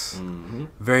Jones.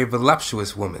 Very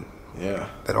voluptuous woman. Yeah.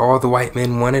 That all the white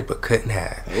men wanted but couldn't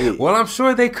have. Hey. Well, I'm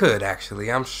sure they could,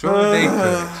 actually. I'm sure they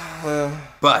could.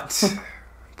 But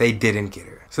they didn't get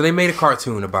her. So they made a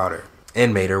cartoon about her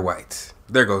and made her white.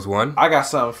 There goes one. I got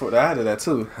something for that. I did that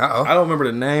too. Uh-oh. I don't remember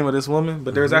the name of this woman,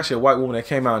 but there's actually a white woman that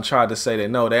came out and tried to say that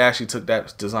no, they actually took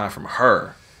that design from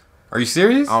her. Are you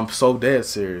serious? I'm so dead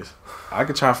serious. I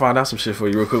could try and find out some shit for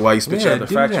you real quick while you spit out the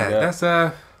fact check. That's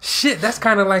shit. That's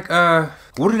kind of like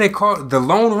what do they call it? The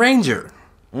Lone Ranger.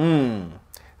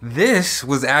 This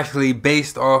was actually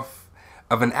based off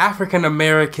of an African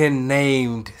American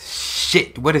named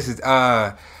what is it?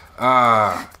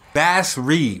 Bass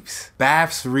Reeves.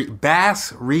 Bass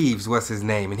Reeves was his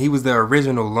name, and he was the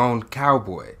original lone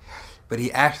cowboy. But he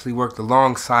actually worked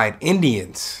alongside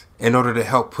Indians in order to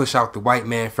help push out the white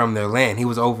man from their land. He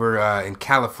was over in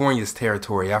California's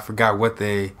territory. I forgot what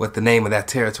the name of that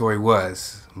territory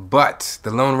was. But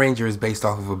the Lone Ranger is based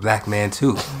off of a black man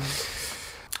too.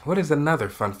 What is another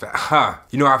fun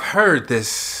fact? You know, I've heard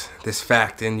this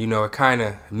fact, and you know, it kind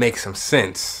of makes some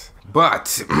sense.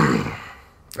 But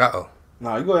uh-oh.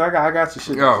 No, you go. I got your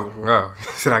shit. Oh.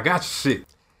 Said I got your shit.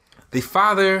 The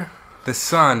Father, the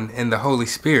Son, and the Holy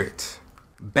Spirit.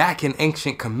 Back in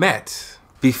ancient Kemet,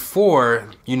 before,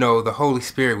 you know, the Holy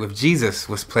Spirit with Jesus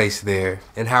was placed there,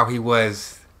 and how he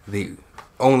was the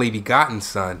only begotten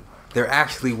Son, there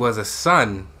actually was a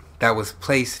son that was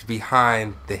placed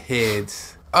behind the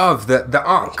heads of the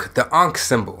Ankh. The Ankh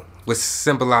symbol, which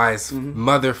symbolized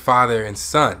mother, father, and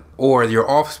son, or your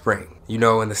offspring. You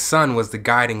know, and the sun was the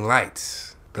guiding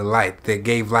light, the light that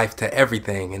gave life to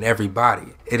everything and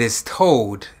everybody. It is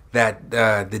told that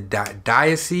the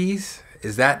diocese,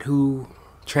 is that who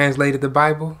translated the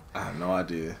Bible? I have no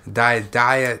idea.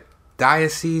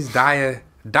 Diocese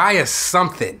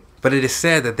something. But it is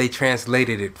said that they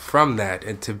translated it from that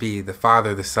and to be the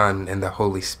Father, the Son, and the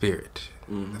Holy Spirit.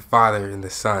 The Father and the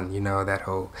Son, you know, that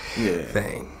whole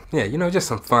thing. Yeah, you know, just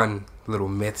some fun little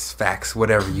myths, facts,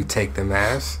 whatever you take them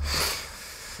as.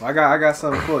 I got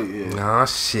something for you. Oh,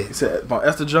 shit. He said about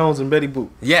Esther Jones and Betty Boop.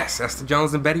 Yes, Esther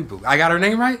Jones and Betty Boop. I got her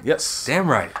name right? Yes. Damn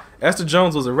right. Esther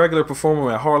Jones was a regular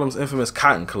performer at Harlem's infamous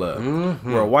Cotton Club,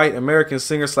 where a white American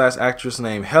singer/actress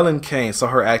named Helen Kane saw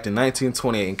her act in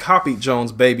 1928 and copied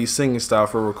Jones' baby singing style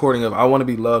for a recording of I Want to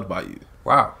Be Loved by You.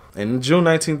 Wow. And in June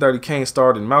 1930, Kane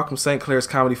starred in Malcolm St. Clair's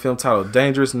comedy film titled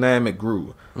Dangerous Nan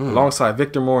McGrew, alongside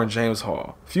Victor Moore and James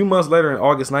Hall. A few months later, in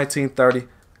August 1930,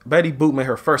 Betty Boop made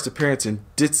her first appearance in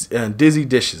Dizzy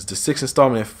Dishes, the 6th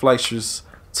installment in Fleischer's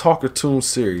Talk-a-Tune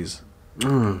series.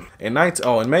 In May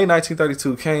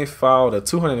 1932, Kane filed a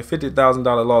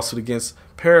 $250,000 lawsuit against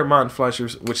Parrot Martin Fleischer,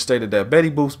 which stated that Betty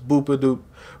Boop's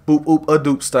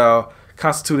boop-a-doop style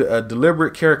constituted a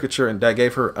deliberate caricature and that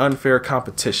gave her unfair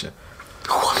competition.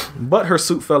 But her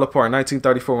suit fell apart in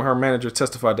 1934 when her manager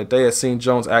testified that they had seen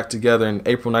Jones act together in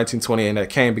April 1928 and that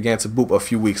Kane began to boop a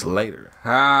few weeks later.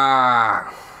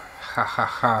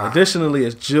 Additionally,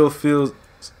 as Jill Fields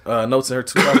notes in her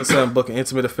 2007 book, An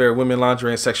Intimate Affair, Women,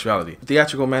 Lingerie, and Sexuality,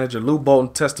 theatrical manager Lou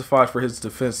Bolton testified for his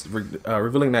defense,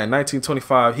 revealing that in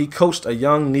 1925, he coached a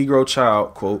young Negro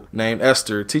child, quote, named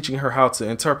Esther, teaching her how to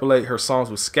interpolate her songs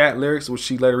with scat lyrics, which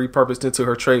she later repurposed into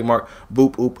her trademark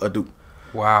boop-oop-a-doop.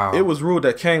 Wow. It was ruled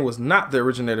that Kane was not the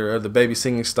originator of the baby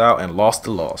singing style and lost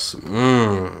the lawsuit.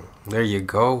 There you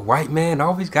go. White man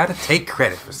always got to take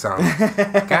credit for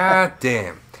something. God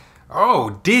damn.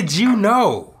 Oh, did you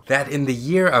know that in the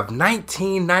year of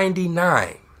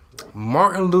 1999,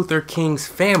 Martin Luther King's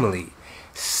family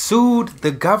sued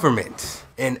the government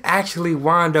and actually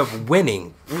wound up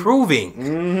winning,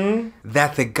 proving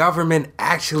that the government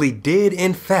actually did,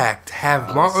 in fact,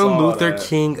 have Martin Luther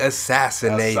King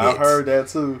assassinated. I heard that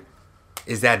too.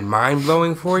 Is that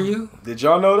mind-blowing for you? Did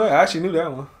y'all know that? I actually knew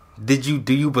that one. Do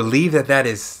you believe that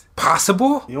is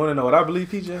possible? You want to know what I believe,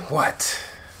 PJ? What?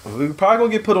 We're probably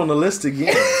going to get put on the list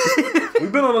again.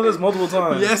 We've been on the list multiple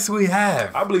times. Yes, we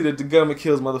have. I believe that the government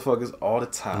kills motherfuckers all the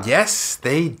time. Yes,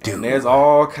 they do. And there's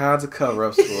all kinds of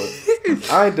cover-ups for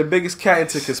it. I ain't the biggest cat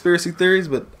into conspiracy theories,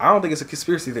 but I don't think it's a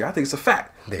conspiracy theory. I think it's a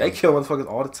fact. They kill motherfuckers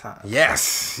all the time.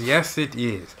 Yes. Yes, it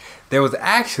is. There was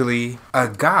actually a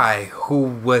guy who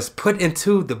was put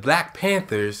into the Black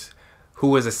Panthers who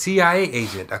was a CIA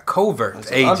agent, a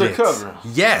covert agent. Undercover.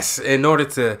 Yes, in order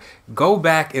to go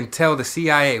back and tell the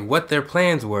CIA what their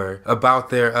plans were about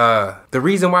their the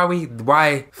reason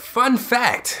why fun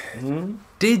fact.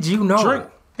 Did you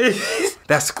know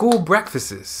that school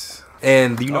breakfasts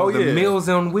and the Meals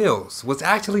on Wheels was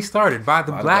actually started by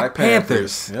the Black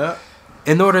Panthers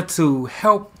in order to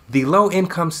help the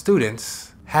low-income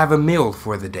students have a meal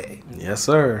for the day. Yes,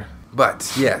 sir.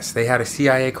 But yes, they had a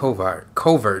CIA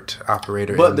covert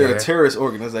operator. But they're a terrorist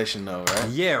organization, though, right?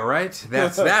 Yeah, right.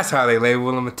 That's how they label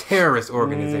them, a terrorist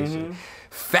organization.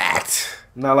 Fact.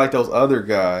 Not like those other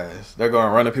guys. They're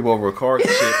going running people over with cars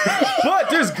and shit. But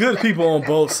there's good people on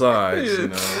both sides, you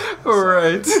know.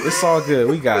 Right. It's all good.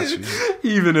 We got you.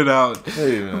 Even it out.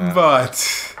 But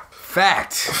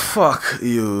fact. Fuck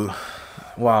you.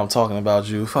 While I'm talking about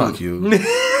you, fuck you.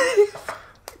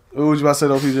 What was you about to say,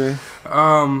 though,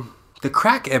 PJ? The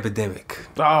crack epidemic.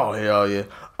 Oh, hell yeah.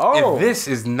 Oh. If this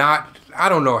is not, I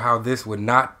don't know how this would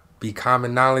not be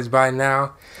common knowledge by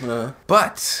now.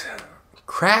 But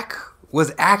crack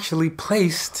was actually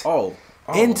placed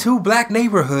into black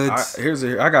neighborhoods.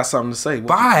 I got something to say.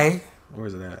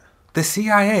 Where's it at? The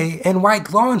CIA and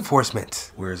white law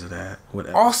enforcement. Where is it at?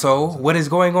 Also, what is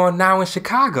going on now in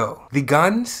Chicago? The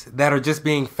guns that are just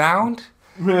being found.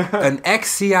 An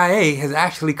ex-CIA has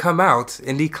actually come out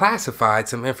and declassified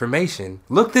some information.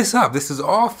 Look this up. This is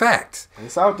all fact.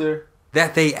 It's out there.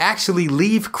 That they actually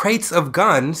leave crates of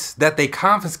guns that they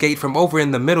confiscate from over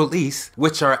in the Middle East,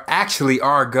 which are actually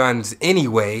our guns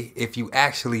anyway, if you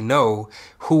actually know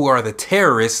who are the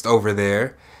terrorists over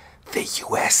there. The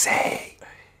USA.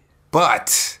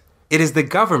 But it is the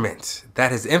government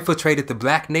that has infiltrated the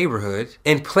black neighborhood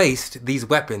and placed these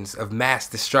weapons of mass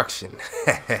destruction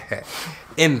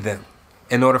in them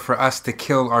in order for us to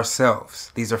kill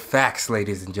ourselves. These are facts,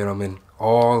 ladies and gentlemen.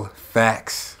 All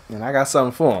facts. And I got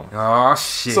something for them. Oh,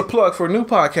 shit. It's a plug for a new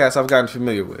podcast I've gotten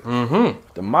familiar with.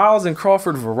 The Miles and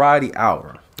Crawford Variety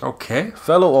Hour. Okay.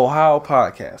 Fellow Ohio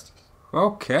podcasters.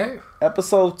 Okay.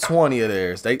 Episode 20 of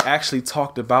theirs, they actually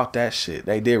talked about that shit.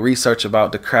 They did research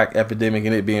about the crack epidemic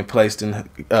and it being placed in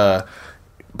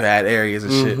bad areas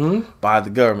and shit by the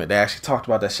government. They actually talked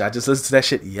about that shit. I just listened to that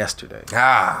shit yesterday.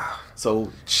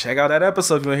 So check out that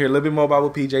episode if you want to hear a little bit more about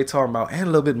what PJ talking about and a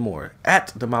little bit more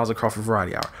at the Miles and Crawford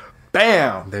Variety Hour.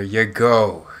 Bam! There you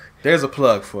go. There's a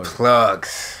plug for you.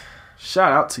 Plugs.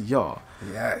 Shout out to y'all.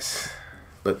 Yes.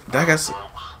 But that got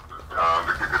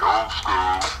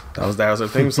that was a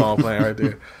theme song playing right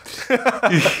there.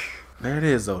 There it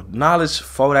is though. Knowledge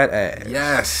for that ass.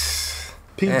 Yes.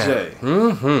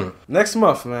 PJ. Next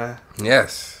month, man.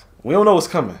 Yes. We don't know what's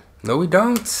coming. No, we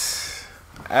don't.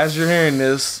 As you're hearing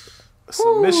this,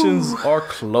 submissions are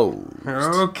closed.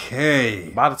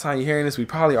 Okay. By the time you're hearing this, we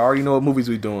probably already know what movies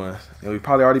we're doing. And we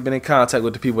probably already been in contact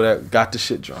with the people that got the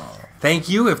shit drawn. Thank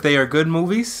you if they are good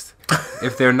movies.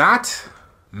 If they're not,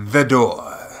 the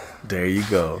door. There you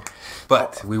go.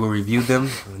 But we will review them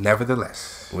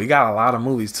nevertheless. We got a lot of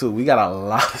movies too. We got a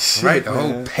lot of shit. Right, the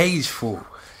whole page full.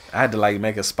 I had to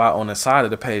make a spot on the side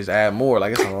of the page to add more.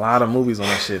 It's a lot of movies on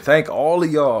that shit. Thank all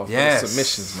of y'all for the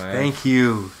submissions, man. Thank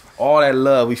you. All that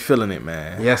love, we feeling it,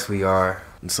 man. Yes, we are.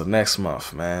 And so next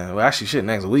month, man. Well, actually, shit,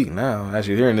 next week now. As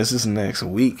you're hearing this is next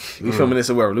week. We filming this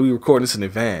we recording this in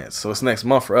advance. So it's next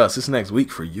month for us. It's next week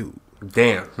for you.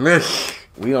 Damn.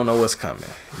 We don't know what's coming.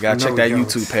 You gotta check that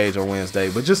YouTube page on Wednesday.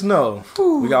 But just know,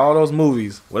 we got all those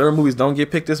movies. Whatever movies don't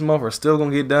get picked this month are still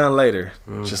gonna get done later.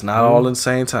 Just not all in the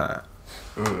same time.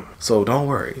 So don't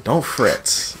worry. Don't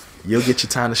fret. You'll get your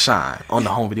time to shine on the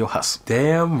home video hustle.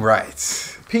 Damn right.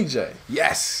 PJ.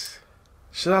 Yes.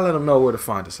 Should I let them know where to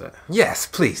find us at? Yes,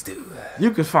 please do.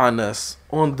 You can find us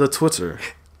on the Twitter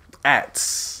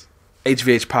at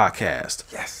HVH Podcast.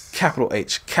 Yes. Capital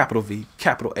H, capital V,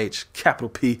 capital H, capital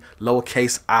P,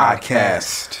 lowercase I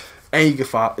cast. And you can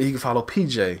follow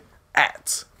PJ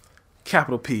at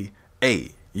capital P A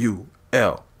U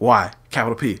L Y,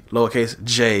 capital P, lowercase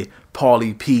J,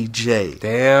 Paulie PJ.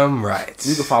 Damn right.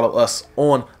 You can follow us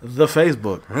on the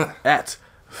Facebook at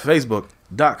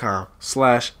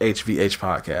facebook.com/HVH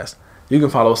Podcast. You can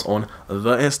follow us on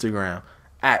the Instagram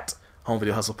at Home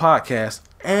Video Hustle Podcast.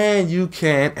 And you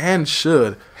can and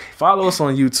should follow us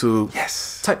on YouTube.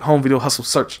 Yes. Type Home Video Hustle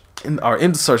search in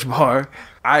the search bar.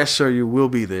 I assure you we'll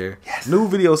be there. Yes. New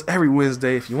videos every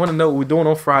Wednesday. If you want to know what we're doing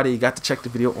on Friday, you got to check the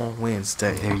video on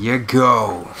Wednesday. There you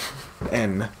go.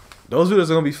 And those videos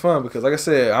are going to be fun because, like I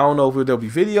said, I don't know if there'll be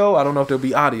video. I don't know if there'll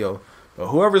be audio. But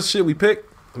whoever's shit we pick,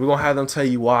 we're going to have them tell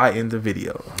you why in the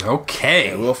video.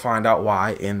 Okay. And we'll find out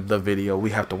why in the video.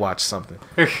 We have to watch something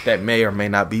that may or may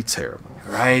not be terrible.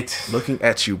 Right. Looking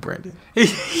at you, Brendan.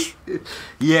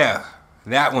 Yeah,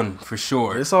 that one for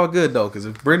sure. It's all good, though, because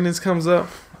if Brendan's comes up,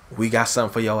 we got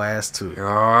something for your ass, too.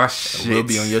 Oh, shit. We'll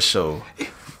be on your show.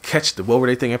 Catch the What Were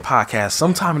They Thinking podcast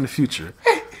sometime in the future.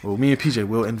 Well, me and PJ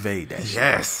will invade that shit.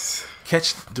 Yes.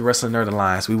 Catch the Wrestling Nerd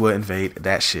Alliance. We will invade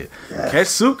that shit. Yes. Catch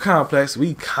Soup Complex.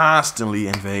 We constantly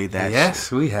invade that shit.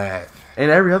 Yes, we have. And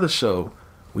every other show,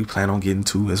 we plan on getting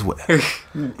to as well.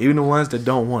 Even the ones that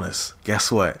don't want us,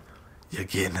 guess what? You're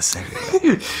getting us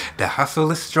anyway. The hustle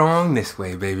is strong this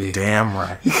way, baby. Damn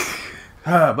right.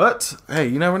 But, hey,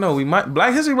 you never know.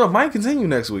 Black History Month might continue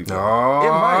next week.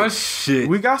 Oh, shit.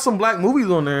 We got some black movies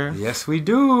on there. Yes, we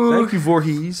do. Thank you,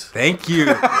 Voorhees. Thank you.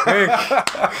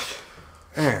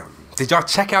 Damn. Did y'all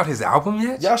check out his album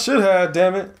yet? Y'all should have,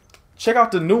 damn it. Check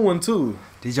out the new one, too.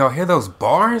 Did y'all hear those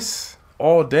bars?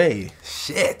 All day.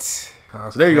 Shit.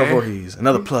 Okay. So there you go, Voorhees.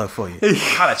 Another plug for you.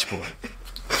 Holla at your boy.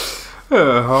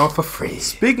 All for free.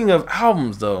 Speaking of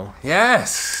albums, though.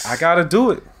 Yes. I gotta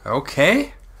do it.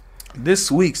 Okay. This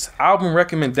week's album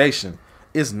recommendation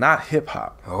is not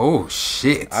hip-hop. Oh,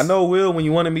 shit. I know, Will, when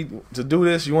you wanted me to do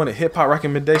this, you wanted hip-hop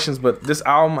recommendations, but this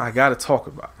album I gotta talk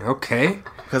about. Okay.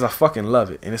 Because I fucking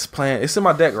love it. And it's in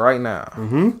my deck right now.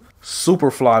 Mm-hmm.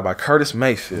 Superfly by Curtis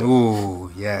Mayfield. Ooh,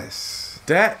 yes.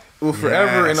 That will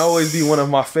forever and always be one of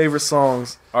my favorite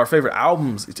songs, our favorite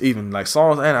albums, even like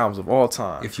songs and albums of all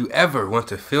time. If you ever want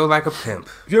to feel like a pimp.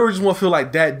 If you ever just want to feel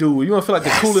like that dude, you want to feel like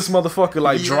the coolest motherfucker,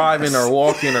 like driving or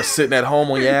walking or sitting at home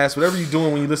on your ass, whatever you're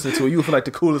doing when you listen to it, you feel like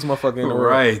the coolest motherfucker in the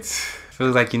world. Right.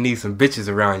 Feels like you need some bitches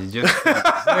around you. Just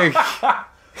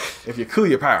if you're cool,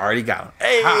 you probably already got them.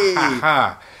 Hey! Ha, ha,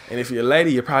 ha. And if you're a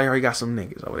lady, you probably already got some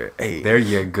niggas over there. Hey. There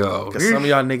you go. Because some of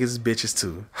y'all niggas is bitches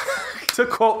too. To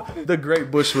quote the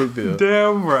great Bushwick Bill.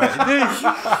 Damn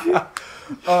right.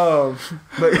 But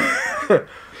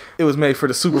it was made for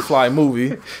the Superfly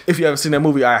movie. If you haven't seen that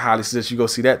movie, I highly suggest you go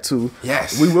see that too.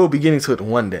 Yes. We will be getting to it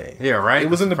one day. Yeah, right. It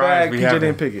was in the bag. PJ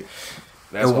didn't pick it.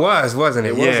 Wasn't it?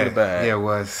 It was in the bag. Yeah, it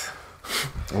was.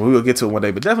 We will get to it one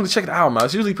day. But definitely check the album out.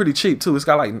 It's usually pretty cheap too. It's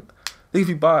got like, I think if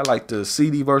you buy like the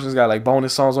CD version, it's got like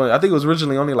bonus songs on it. I think it was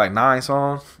originally only like 9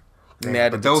 songs.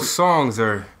 And but those songs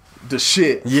are the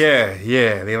shit. Yeah.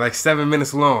 They're like 7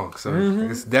 minutes long. So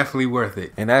it's definitely worth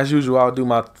it. And as usual, I'll do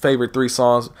my favorite 3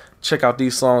 songs. Check out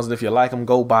these songs. And if you like them,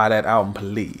 go buy that album,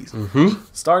 please.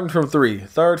 Starting from 3.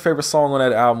 Third favorite song on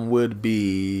that album would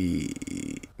be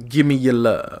Give Me Your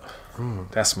Love.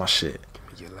 That's my shit.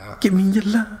 Give me your love. Give me your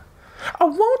love. I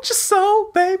want your soul,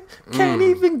 babe. Can't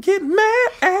even get mad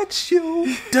at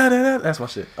you. Da-da-da. That's my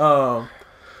shit.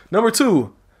 Number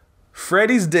 2,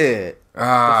 Freddy's Dead.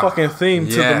 The fucking theme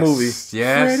to the movie. Yes.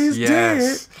 Freddy's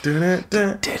dead.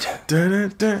 Dun-dun-dun.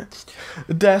 Dun-dun-dun.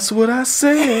 That's what I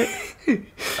said.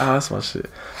 That's my shit.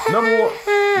 Number 1.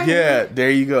 Yeah,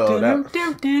 there you go.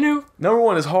 Number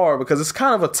 1 is hard because it's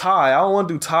kind of a tie. I don't want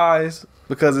to do ties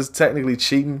because it's technically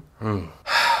cheating.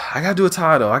 I gotta do a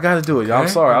tie though. I gotta do it, y'all. I'm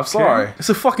sorry. I'm sorry. It's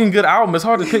a fucking good album. It's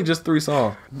hard to pick just 3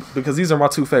 songs because these are my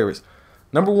 2 favorites.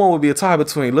 Number 1 would be a tie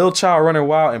between Lil Child Running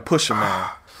Wild and Pusha Man.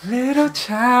 Little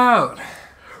child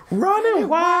Running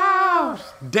Wild.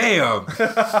 Damn.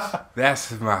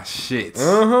 That's my shit.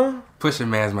 Pusha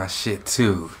Man's my shit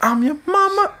too. I'm your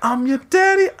mama, I'm your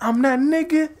daddy, I'm that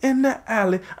nigga in the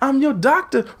alley. I'm your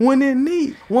doctor when in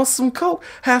need. Want some coke,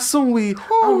 have some weed.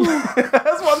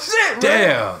 That's my shit, man.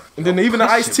 Damn. And then even the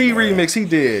Ice-T remix he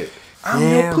did. I'm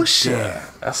your Pusha. Damn.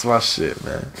 That's my shit,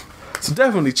 man. So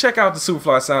definitely check out the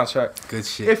Superfly soundtrack. Good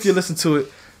shit. If you listen to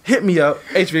it, hit me up,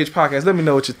 HVH Podcast. Let me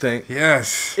know what you think.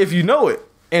 Yes. If you know it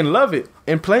and love it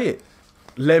and play it,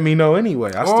 let me know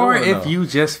anyway. Or if you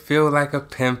just feel like a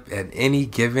pimp at any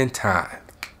given time.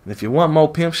 And if you want more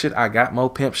pimp shit, I got more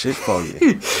pimp shit for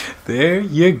you. There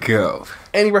you go.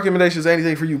 Any recommendations?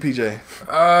 Anything for you, PJ?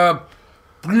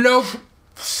 Nope.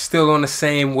 Still on the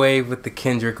same wave with the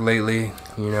Kendrick lately.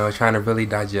 You know, trying to really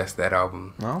digest that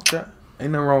album. Okay.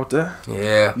 Ain't nothing wrong with that.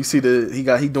 Yeah. You see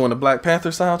he doing the Black Panther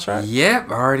soundtrack? Yep,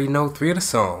 I already know 3 of the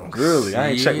songs. Really? I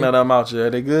ain't checking none of them out yet. Are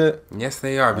they good? Yes,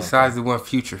 they are. Besides the one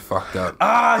Future fucked up.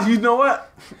 You know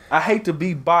what? I hate to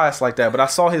be biased like that, but I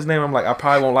saw his name. I'm like, I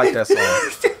probably won't like that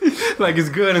song. Like, it's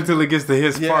good until it gets to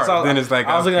his part. So then it's like,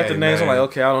 I was looking at the names. Man. I'm like,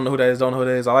 okay, I don't know who that is. Don't know who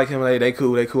that is. I like him. They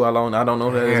cool. They cool. I don't know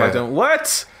who that is. Like them.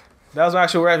 What? That was my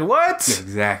actual reaction. What?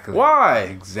 Exactly. Why?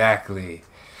 Exactly.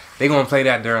 They gonna play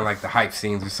that during like the hype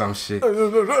scenes or some shit.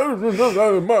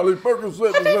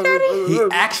 He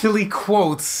actually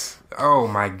quotes. Oh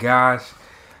my gosh.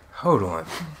 Hold on.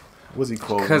 What's he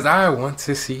quoting? Because I want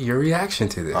to see your reaction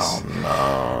to this.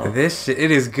 Oh no. This shit, it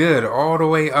is good all the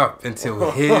way up until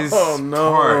his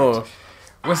part.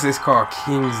 What's this called?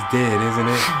 King's Dead, isn't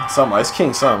it? Something. It's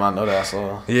King something. I know that.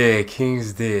 So. Yeah,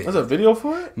 King's Dead. There's a video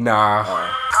for it?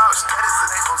 Nah.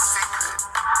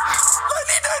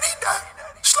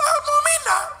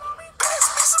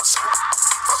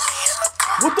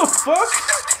 What the fuck?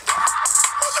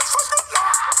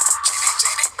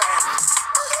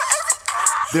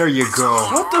 There you go.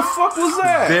 What the fuck was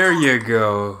that? There you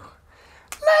go.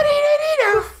 What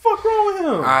the fuck wrong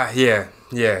with him?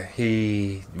 Yeah,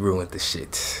 he ruined the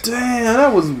shit. Damn,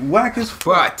 that was whack as fuck.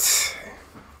 But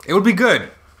it will be good.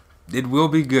 It will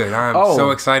be good. I'm so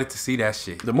excited to see that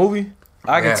shit. The movie?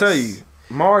 I can tell you,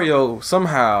 Mario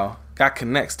somehow got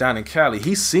connects down in Cali.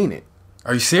 He's seen it.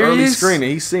 Are you serious? Early screening,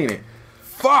 he's seen it.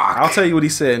 Fuck! I'll tell you what he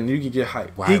said, and you can get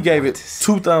hyped. He gave it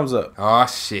 2 thumbs up. Oh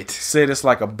shit! Said it's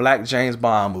like a black James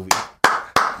Bond movie.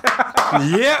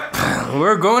 Yep,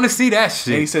 we're going to see that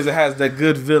shit. And he says it has that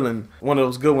good villain, one of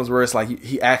those good ones where it's like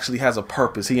he actually has a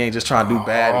purpose. He ain't just trying to do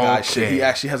bad guy shit. He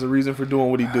actually has a reason for doing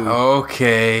what he do.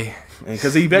 Okay.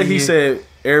 Because he said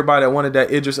everybody that wanted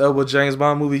that Idris Elba James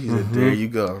Bond movie, he said, there you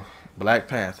go, Black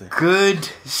Panther. Good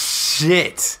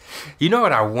shit. You know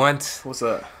what I want? What's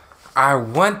up? I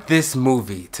want this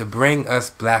movie to bring us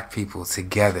black people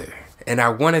together. And I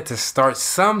want it to start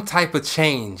some type of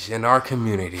change in our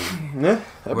community. Yeah,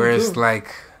 where it's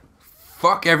like,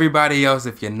 fuck everybody else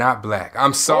if you're not black.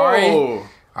 I'm sorry. Oh.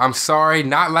 I'm sorry.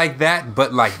 Not like that,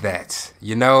 but like that.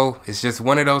 You know? It's just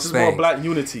one of those things. More black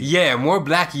unity. Yeah, more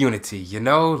black unity. You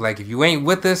know? Like, if you ain't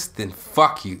with us, then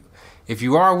fuck you. If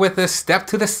you are with us, step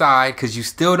to the side because you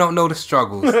still don't know the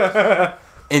struggles.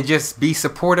 And just be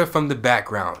supportive from the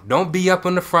background. Don't be up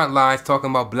on the front lines talking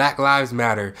about Black Lives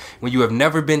Matter when you have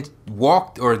never been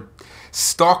walked or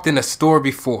stalked in a store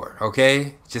before,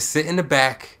 okay? Just sit in the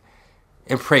back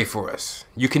and pray for us.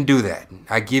 You can do that.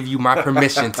 I give you my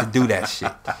permission to do that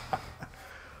shit.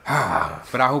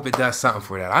 But I hope it does something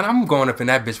for that. I'm going up in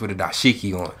that bitch with a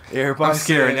dashiki on. I'm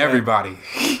scaring everybody.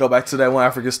 Go back to that one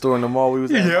African store in the mall we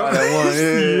was at. That one.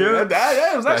 Yeah.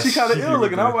 That was actually kind of ill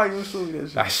looking. I like you showing that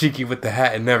shit. Dashiki with the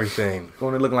hat and everything.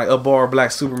 Going there looking like A-Bar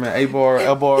Black Superman, A-Bar,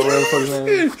 L-Bar, whatever the fuck his name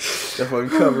is. That fucking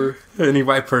cover. Any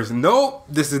white person. Nope.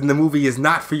 The movie is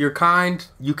not for your kind.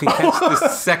 You can catch the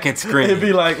second screen. It'd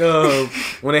be like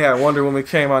when they had Wonder Woman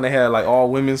came out, they had like all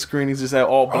women screenings, just had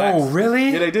all black. Oh,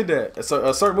 really? Yeah, they did that. So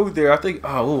a certain movie there, I think,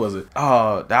 what was it? The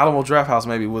Alamo Drafthouse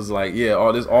maybe was like,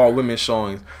 all women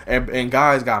showings. And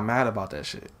guys got mad about that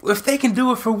shit. If they can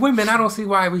do it for women, I don't see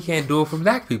why we can't do it for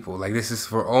black people. Like, this is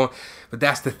for all. But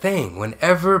that's the thing.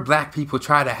 Whenever black people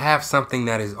try to have something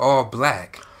that is all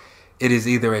black, it is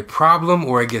either a problem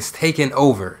or it gets taken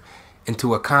over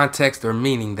into a context or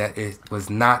meaning that it was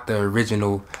not the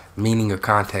original meaning or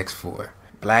context for.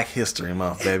 Black History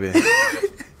Month, baby.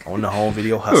 On the home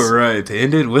video hustle. All right, to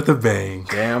end it with a bang.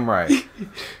 Damn right.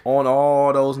 On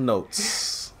all those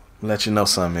notes, let you know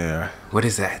something here. What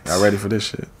is that? Y'all ready for this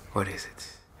shit? What is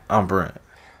it? I'm Brent.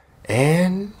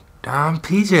 And I'm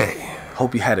PJ.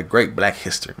 Hope you had a great Black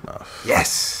History Month.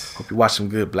 Yes. Hope you watched some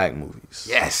good black movies.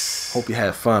 Yes. Hope you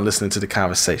had fun listening to the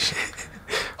conversation.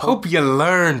 Hope you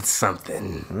learned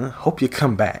something. Hope you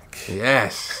come back.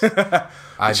 Yes.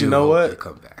 But you know what? You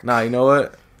come back. Nah, you know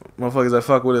what? Motherfuckers that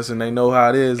fuck with us and they know how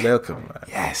it is, they'll come back.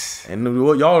 Yes. And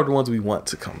y'all are the ones we want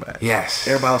to come back. Yes.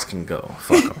 Everybody else can go.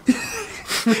 Fuck them.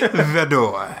 The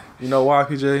door. You know why,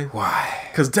 PJ? Why?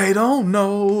 Because they don't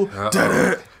know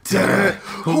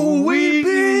who we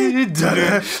be.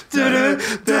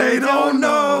 They don't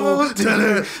know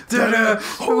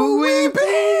who we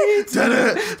be.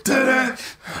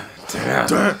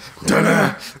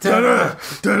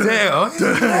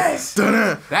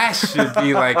 That should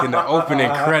be like in the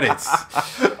opening credits.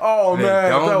 Oh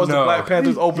man, that was the Black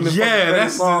Panthers opening. Yeah,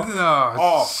 that's song.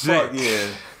 Oh fuck shit. yeah.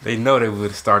 They know they would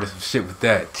have started some shit with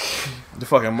that. The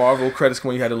fucking Marvel credits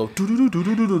when you had a little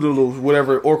little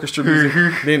whatever orchestra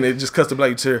music. Then it just cuts to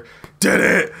black chair. Did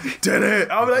it.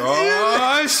 I'll be like,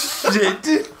 oh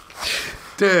shit.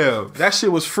 Damn. That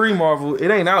shit was free, Marvel.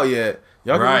 It ain't out yet.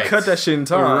 Y'all can cut that shit in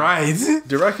time. Right.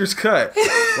 Director's cut.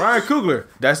 Ryan Coogler.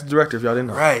 That's the director if y'all didn't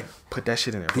know. Right. Put that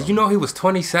shit in there. Did you know he was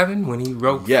 27 when he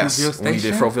wrote Fruitvale Station? When he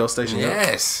did Fruitvale Station.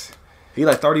 Yes. He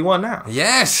like 31 now.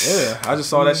 Yes. Yeah, I just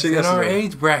saw that shit yesterday. In our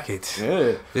age bracket.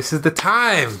 Yeah. This is the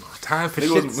time. Time for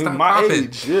shit to stop my popping.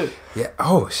 age, yeah. Yeah.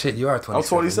 Oh, shit, you are 27. I'm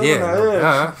 27 now,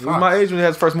 yeah. It was my age when he had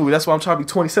his first movie. That's why I'm trying to be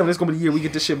 27. This is going to be the year we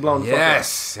get this shit blown the fuck up.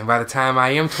 Yes. And by the time I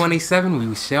am 27,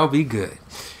 we shall be good.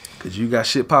 Because you got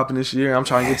shit popping this year. I'm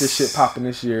trying to get this shit popping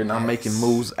this year. And I'm making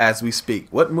moves as we speak.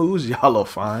 What moves? Y'all will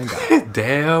find out.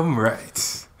 Damn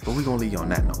right. But we going to leave you on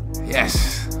that note.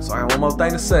 Yes. So I got one more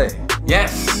thing to say.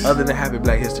 Yes. Other than Happy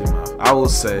Black History Month, I will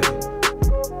say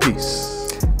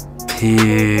peace.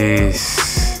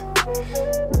 Peace.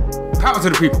 Power to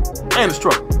the people. And the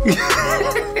struggle.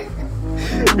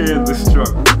 And the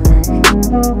struggle.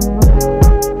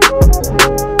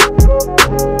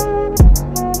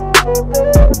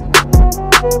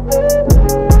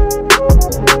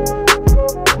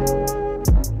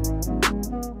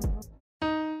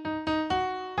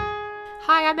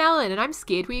 Hi, I'm Ellen, and I'm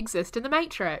scared we exist in the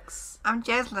Matrix. I'm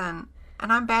Jaslyn,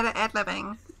 and I'm bad at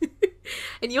ad-libbing.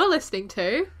 And you're listening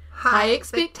to High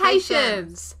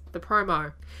Expectations, the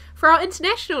promo. For our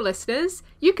international listeners,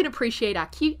 you can appreciate our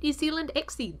cute New Zealand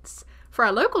accents. For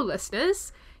our local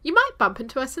listeners, you might bump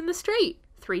into us in the street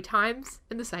 3 times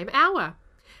in the same hour.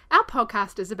 Our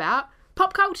podcast is about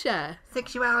pop culture,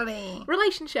 Sexuality,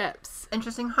 relationships,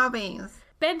 interesting hobbies.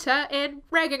 banter, and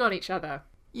ragging on each other.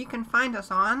 You can find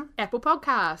us on Apple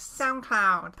Podcasts,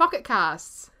 SoundCloud, Pocket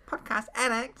Casts, Podcast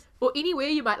Addict, or anywhere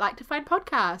you might like to find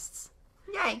podcasts.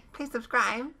 Yay, please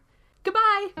subscribe.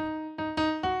 Goodbye!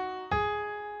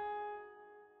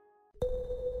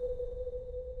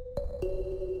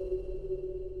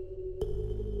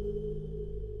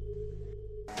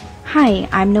 Hi,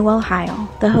 I'm Noelle Heil,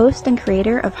 the host and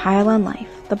creator of Heil on Life,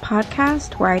 the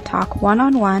podcast where I talk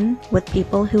one-on-one with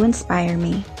people who inspire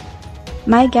me.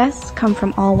 My guests come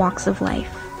from all walks of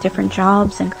life, different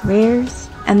jobs and careers,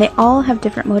 and they all have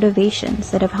different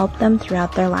motivations that have helped them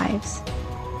throughout their lives.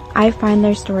 I find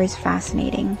their stories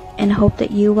fascinating and hope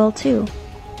that you will too.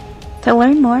 To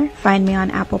learn more, find me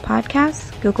on Apple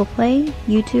Podcasts, Google Play,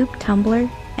 YouTube, Tumblr,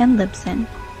 and Libsyn.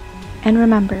 And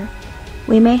remember,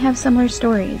 we may have similar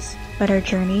stories, but our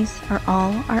journeys are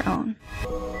all our own.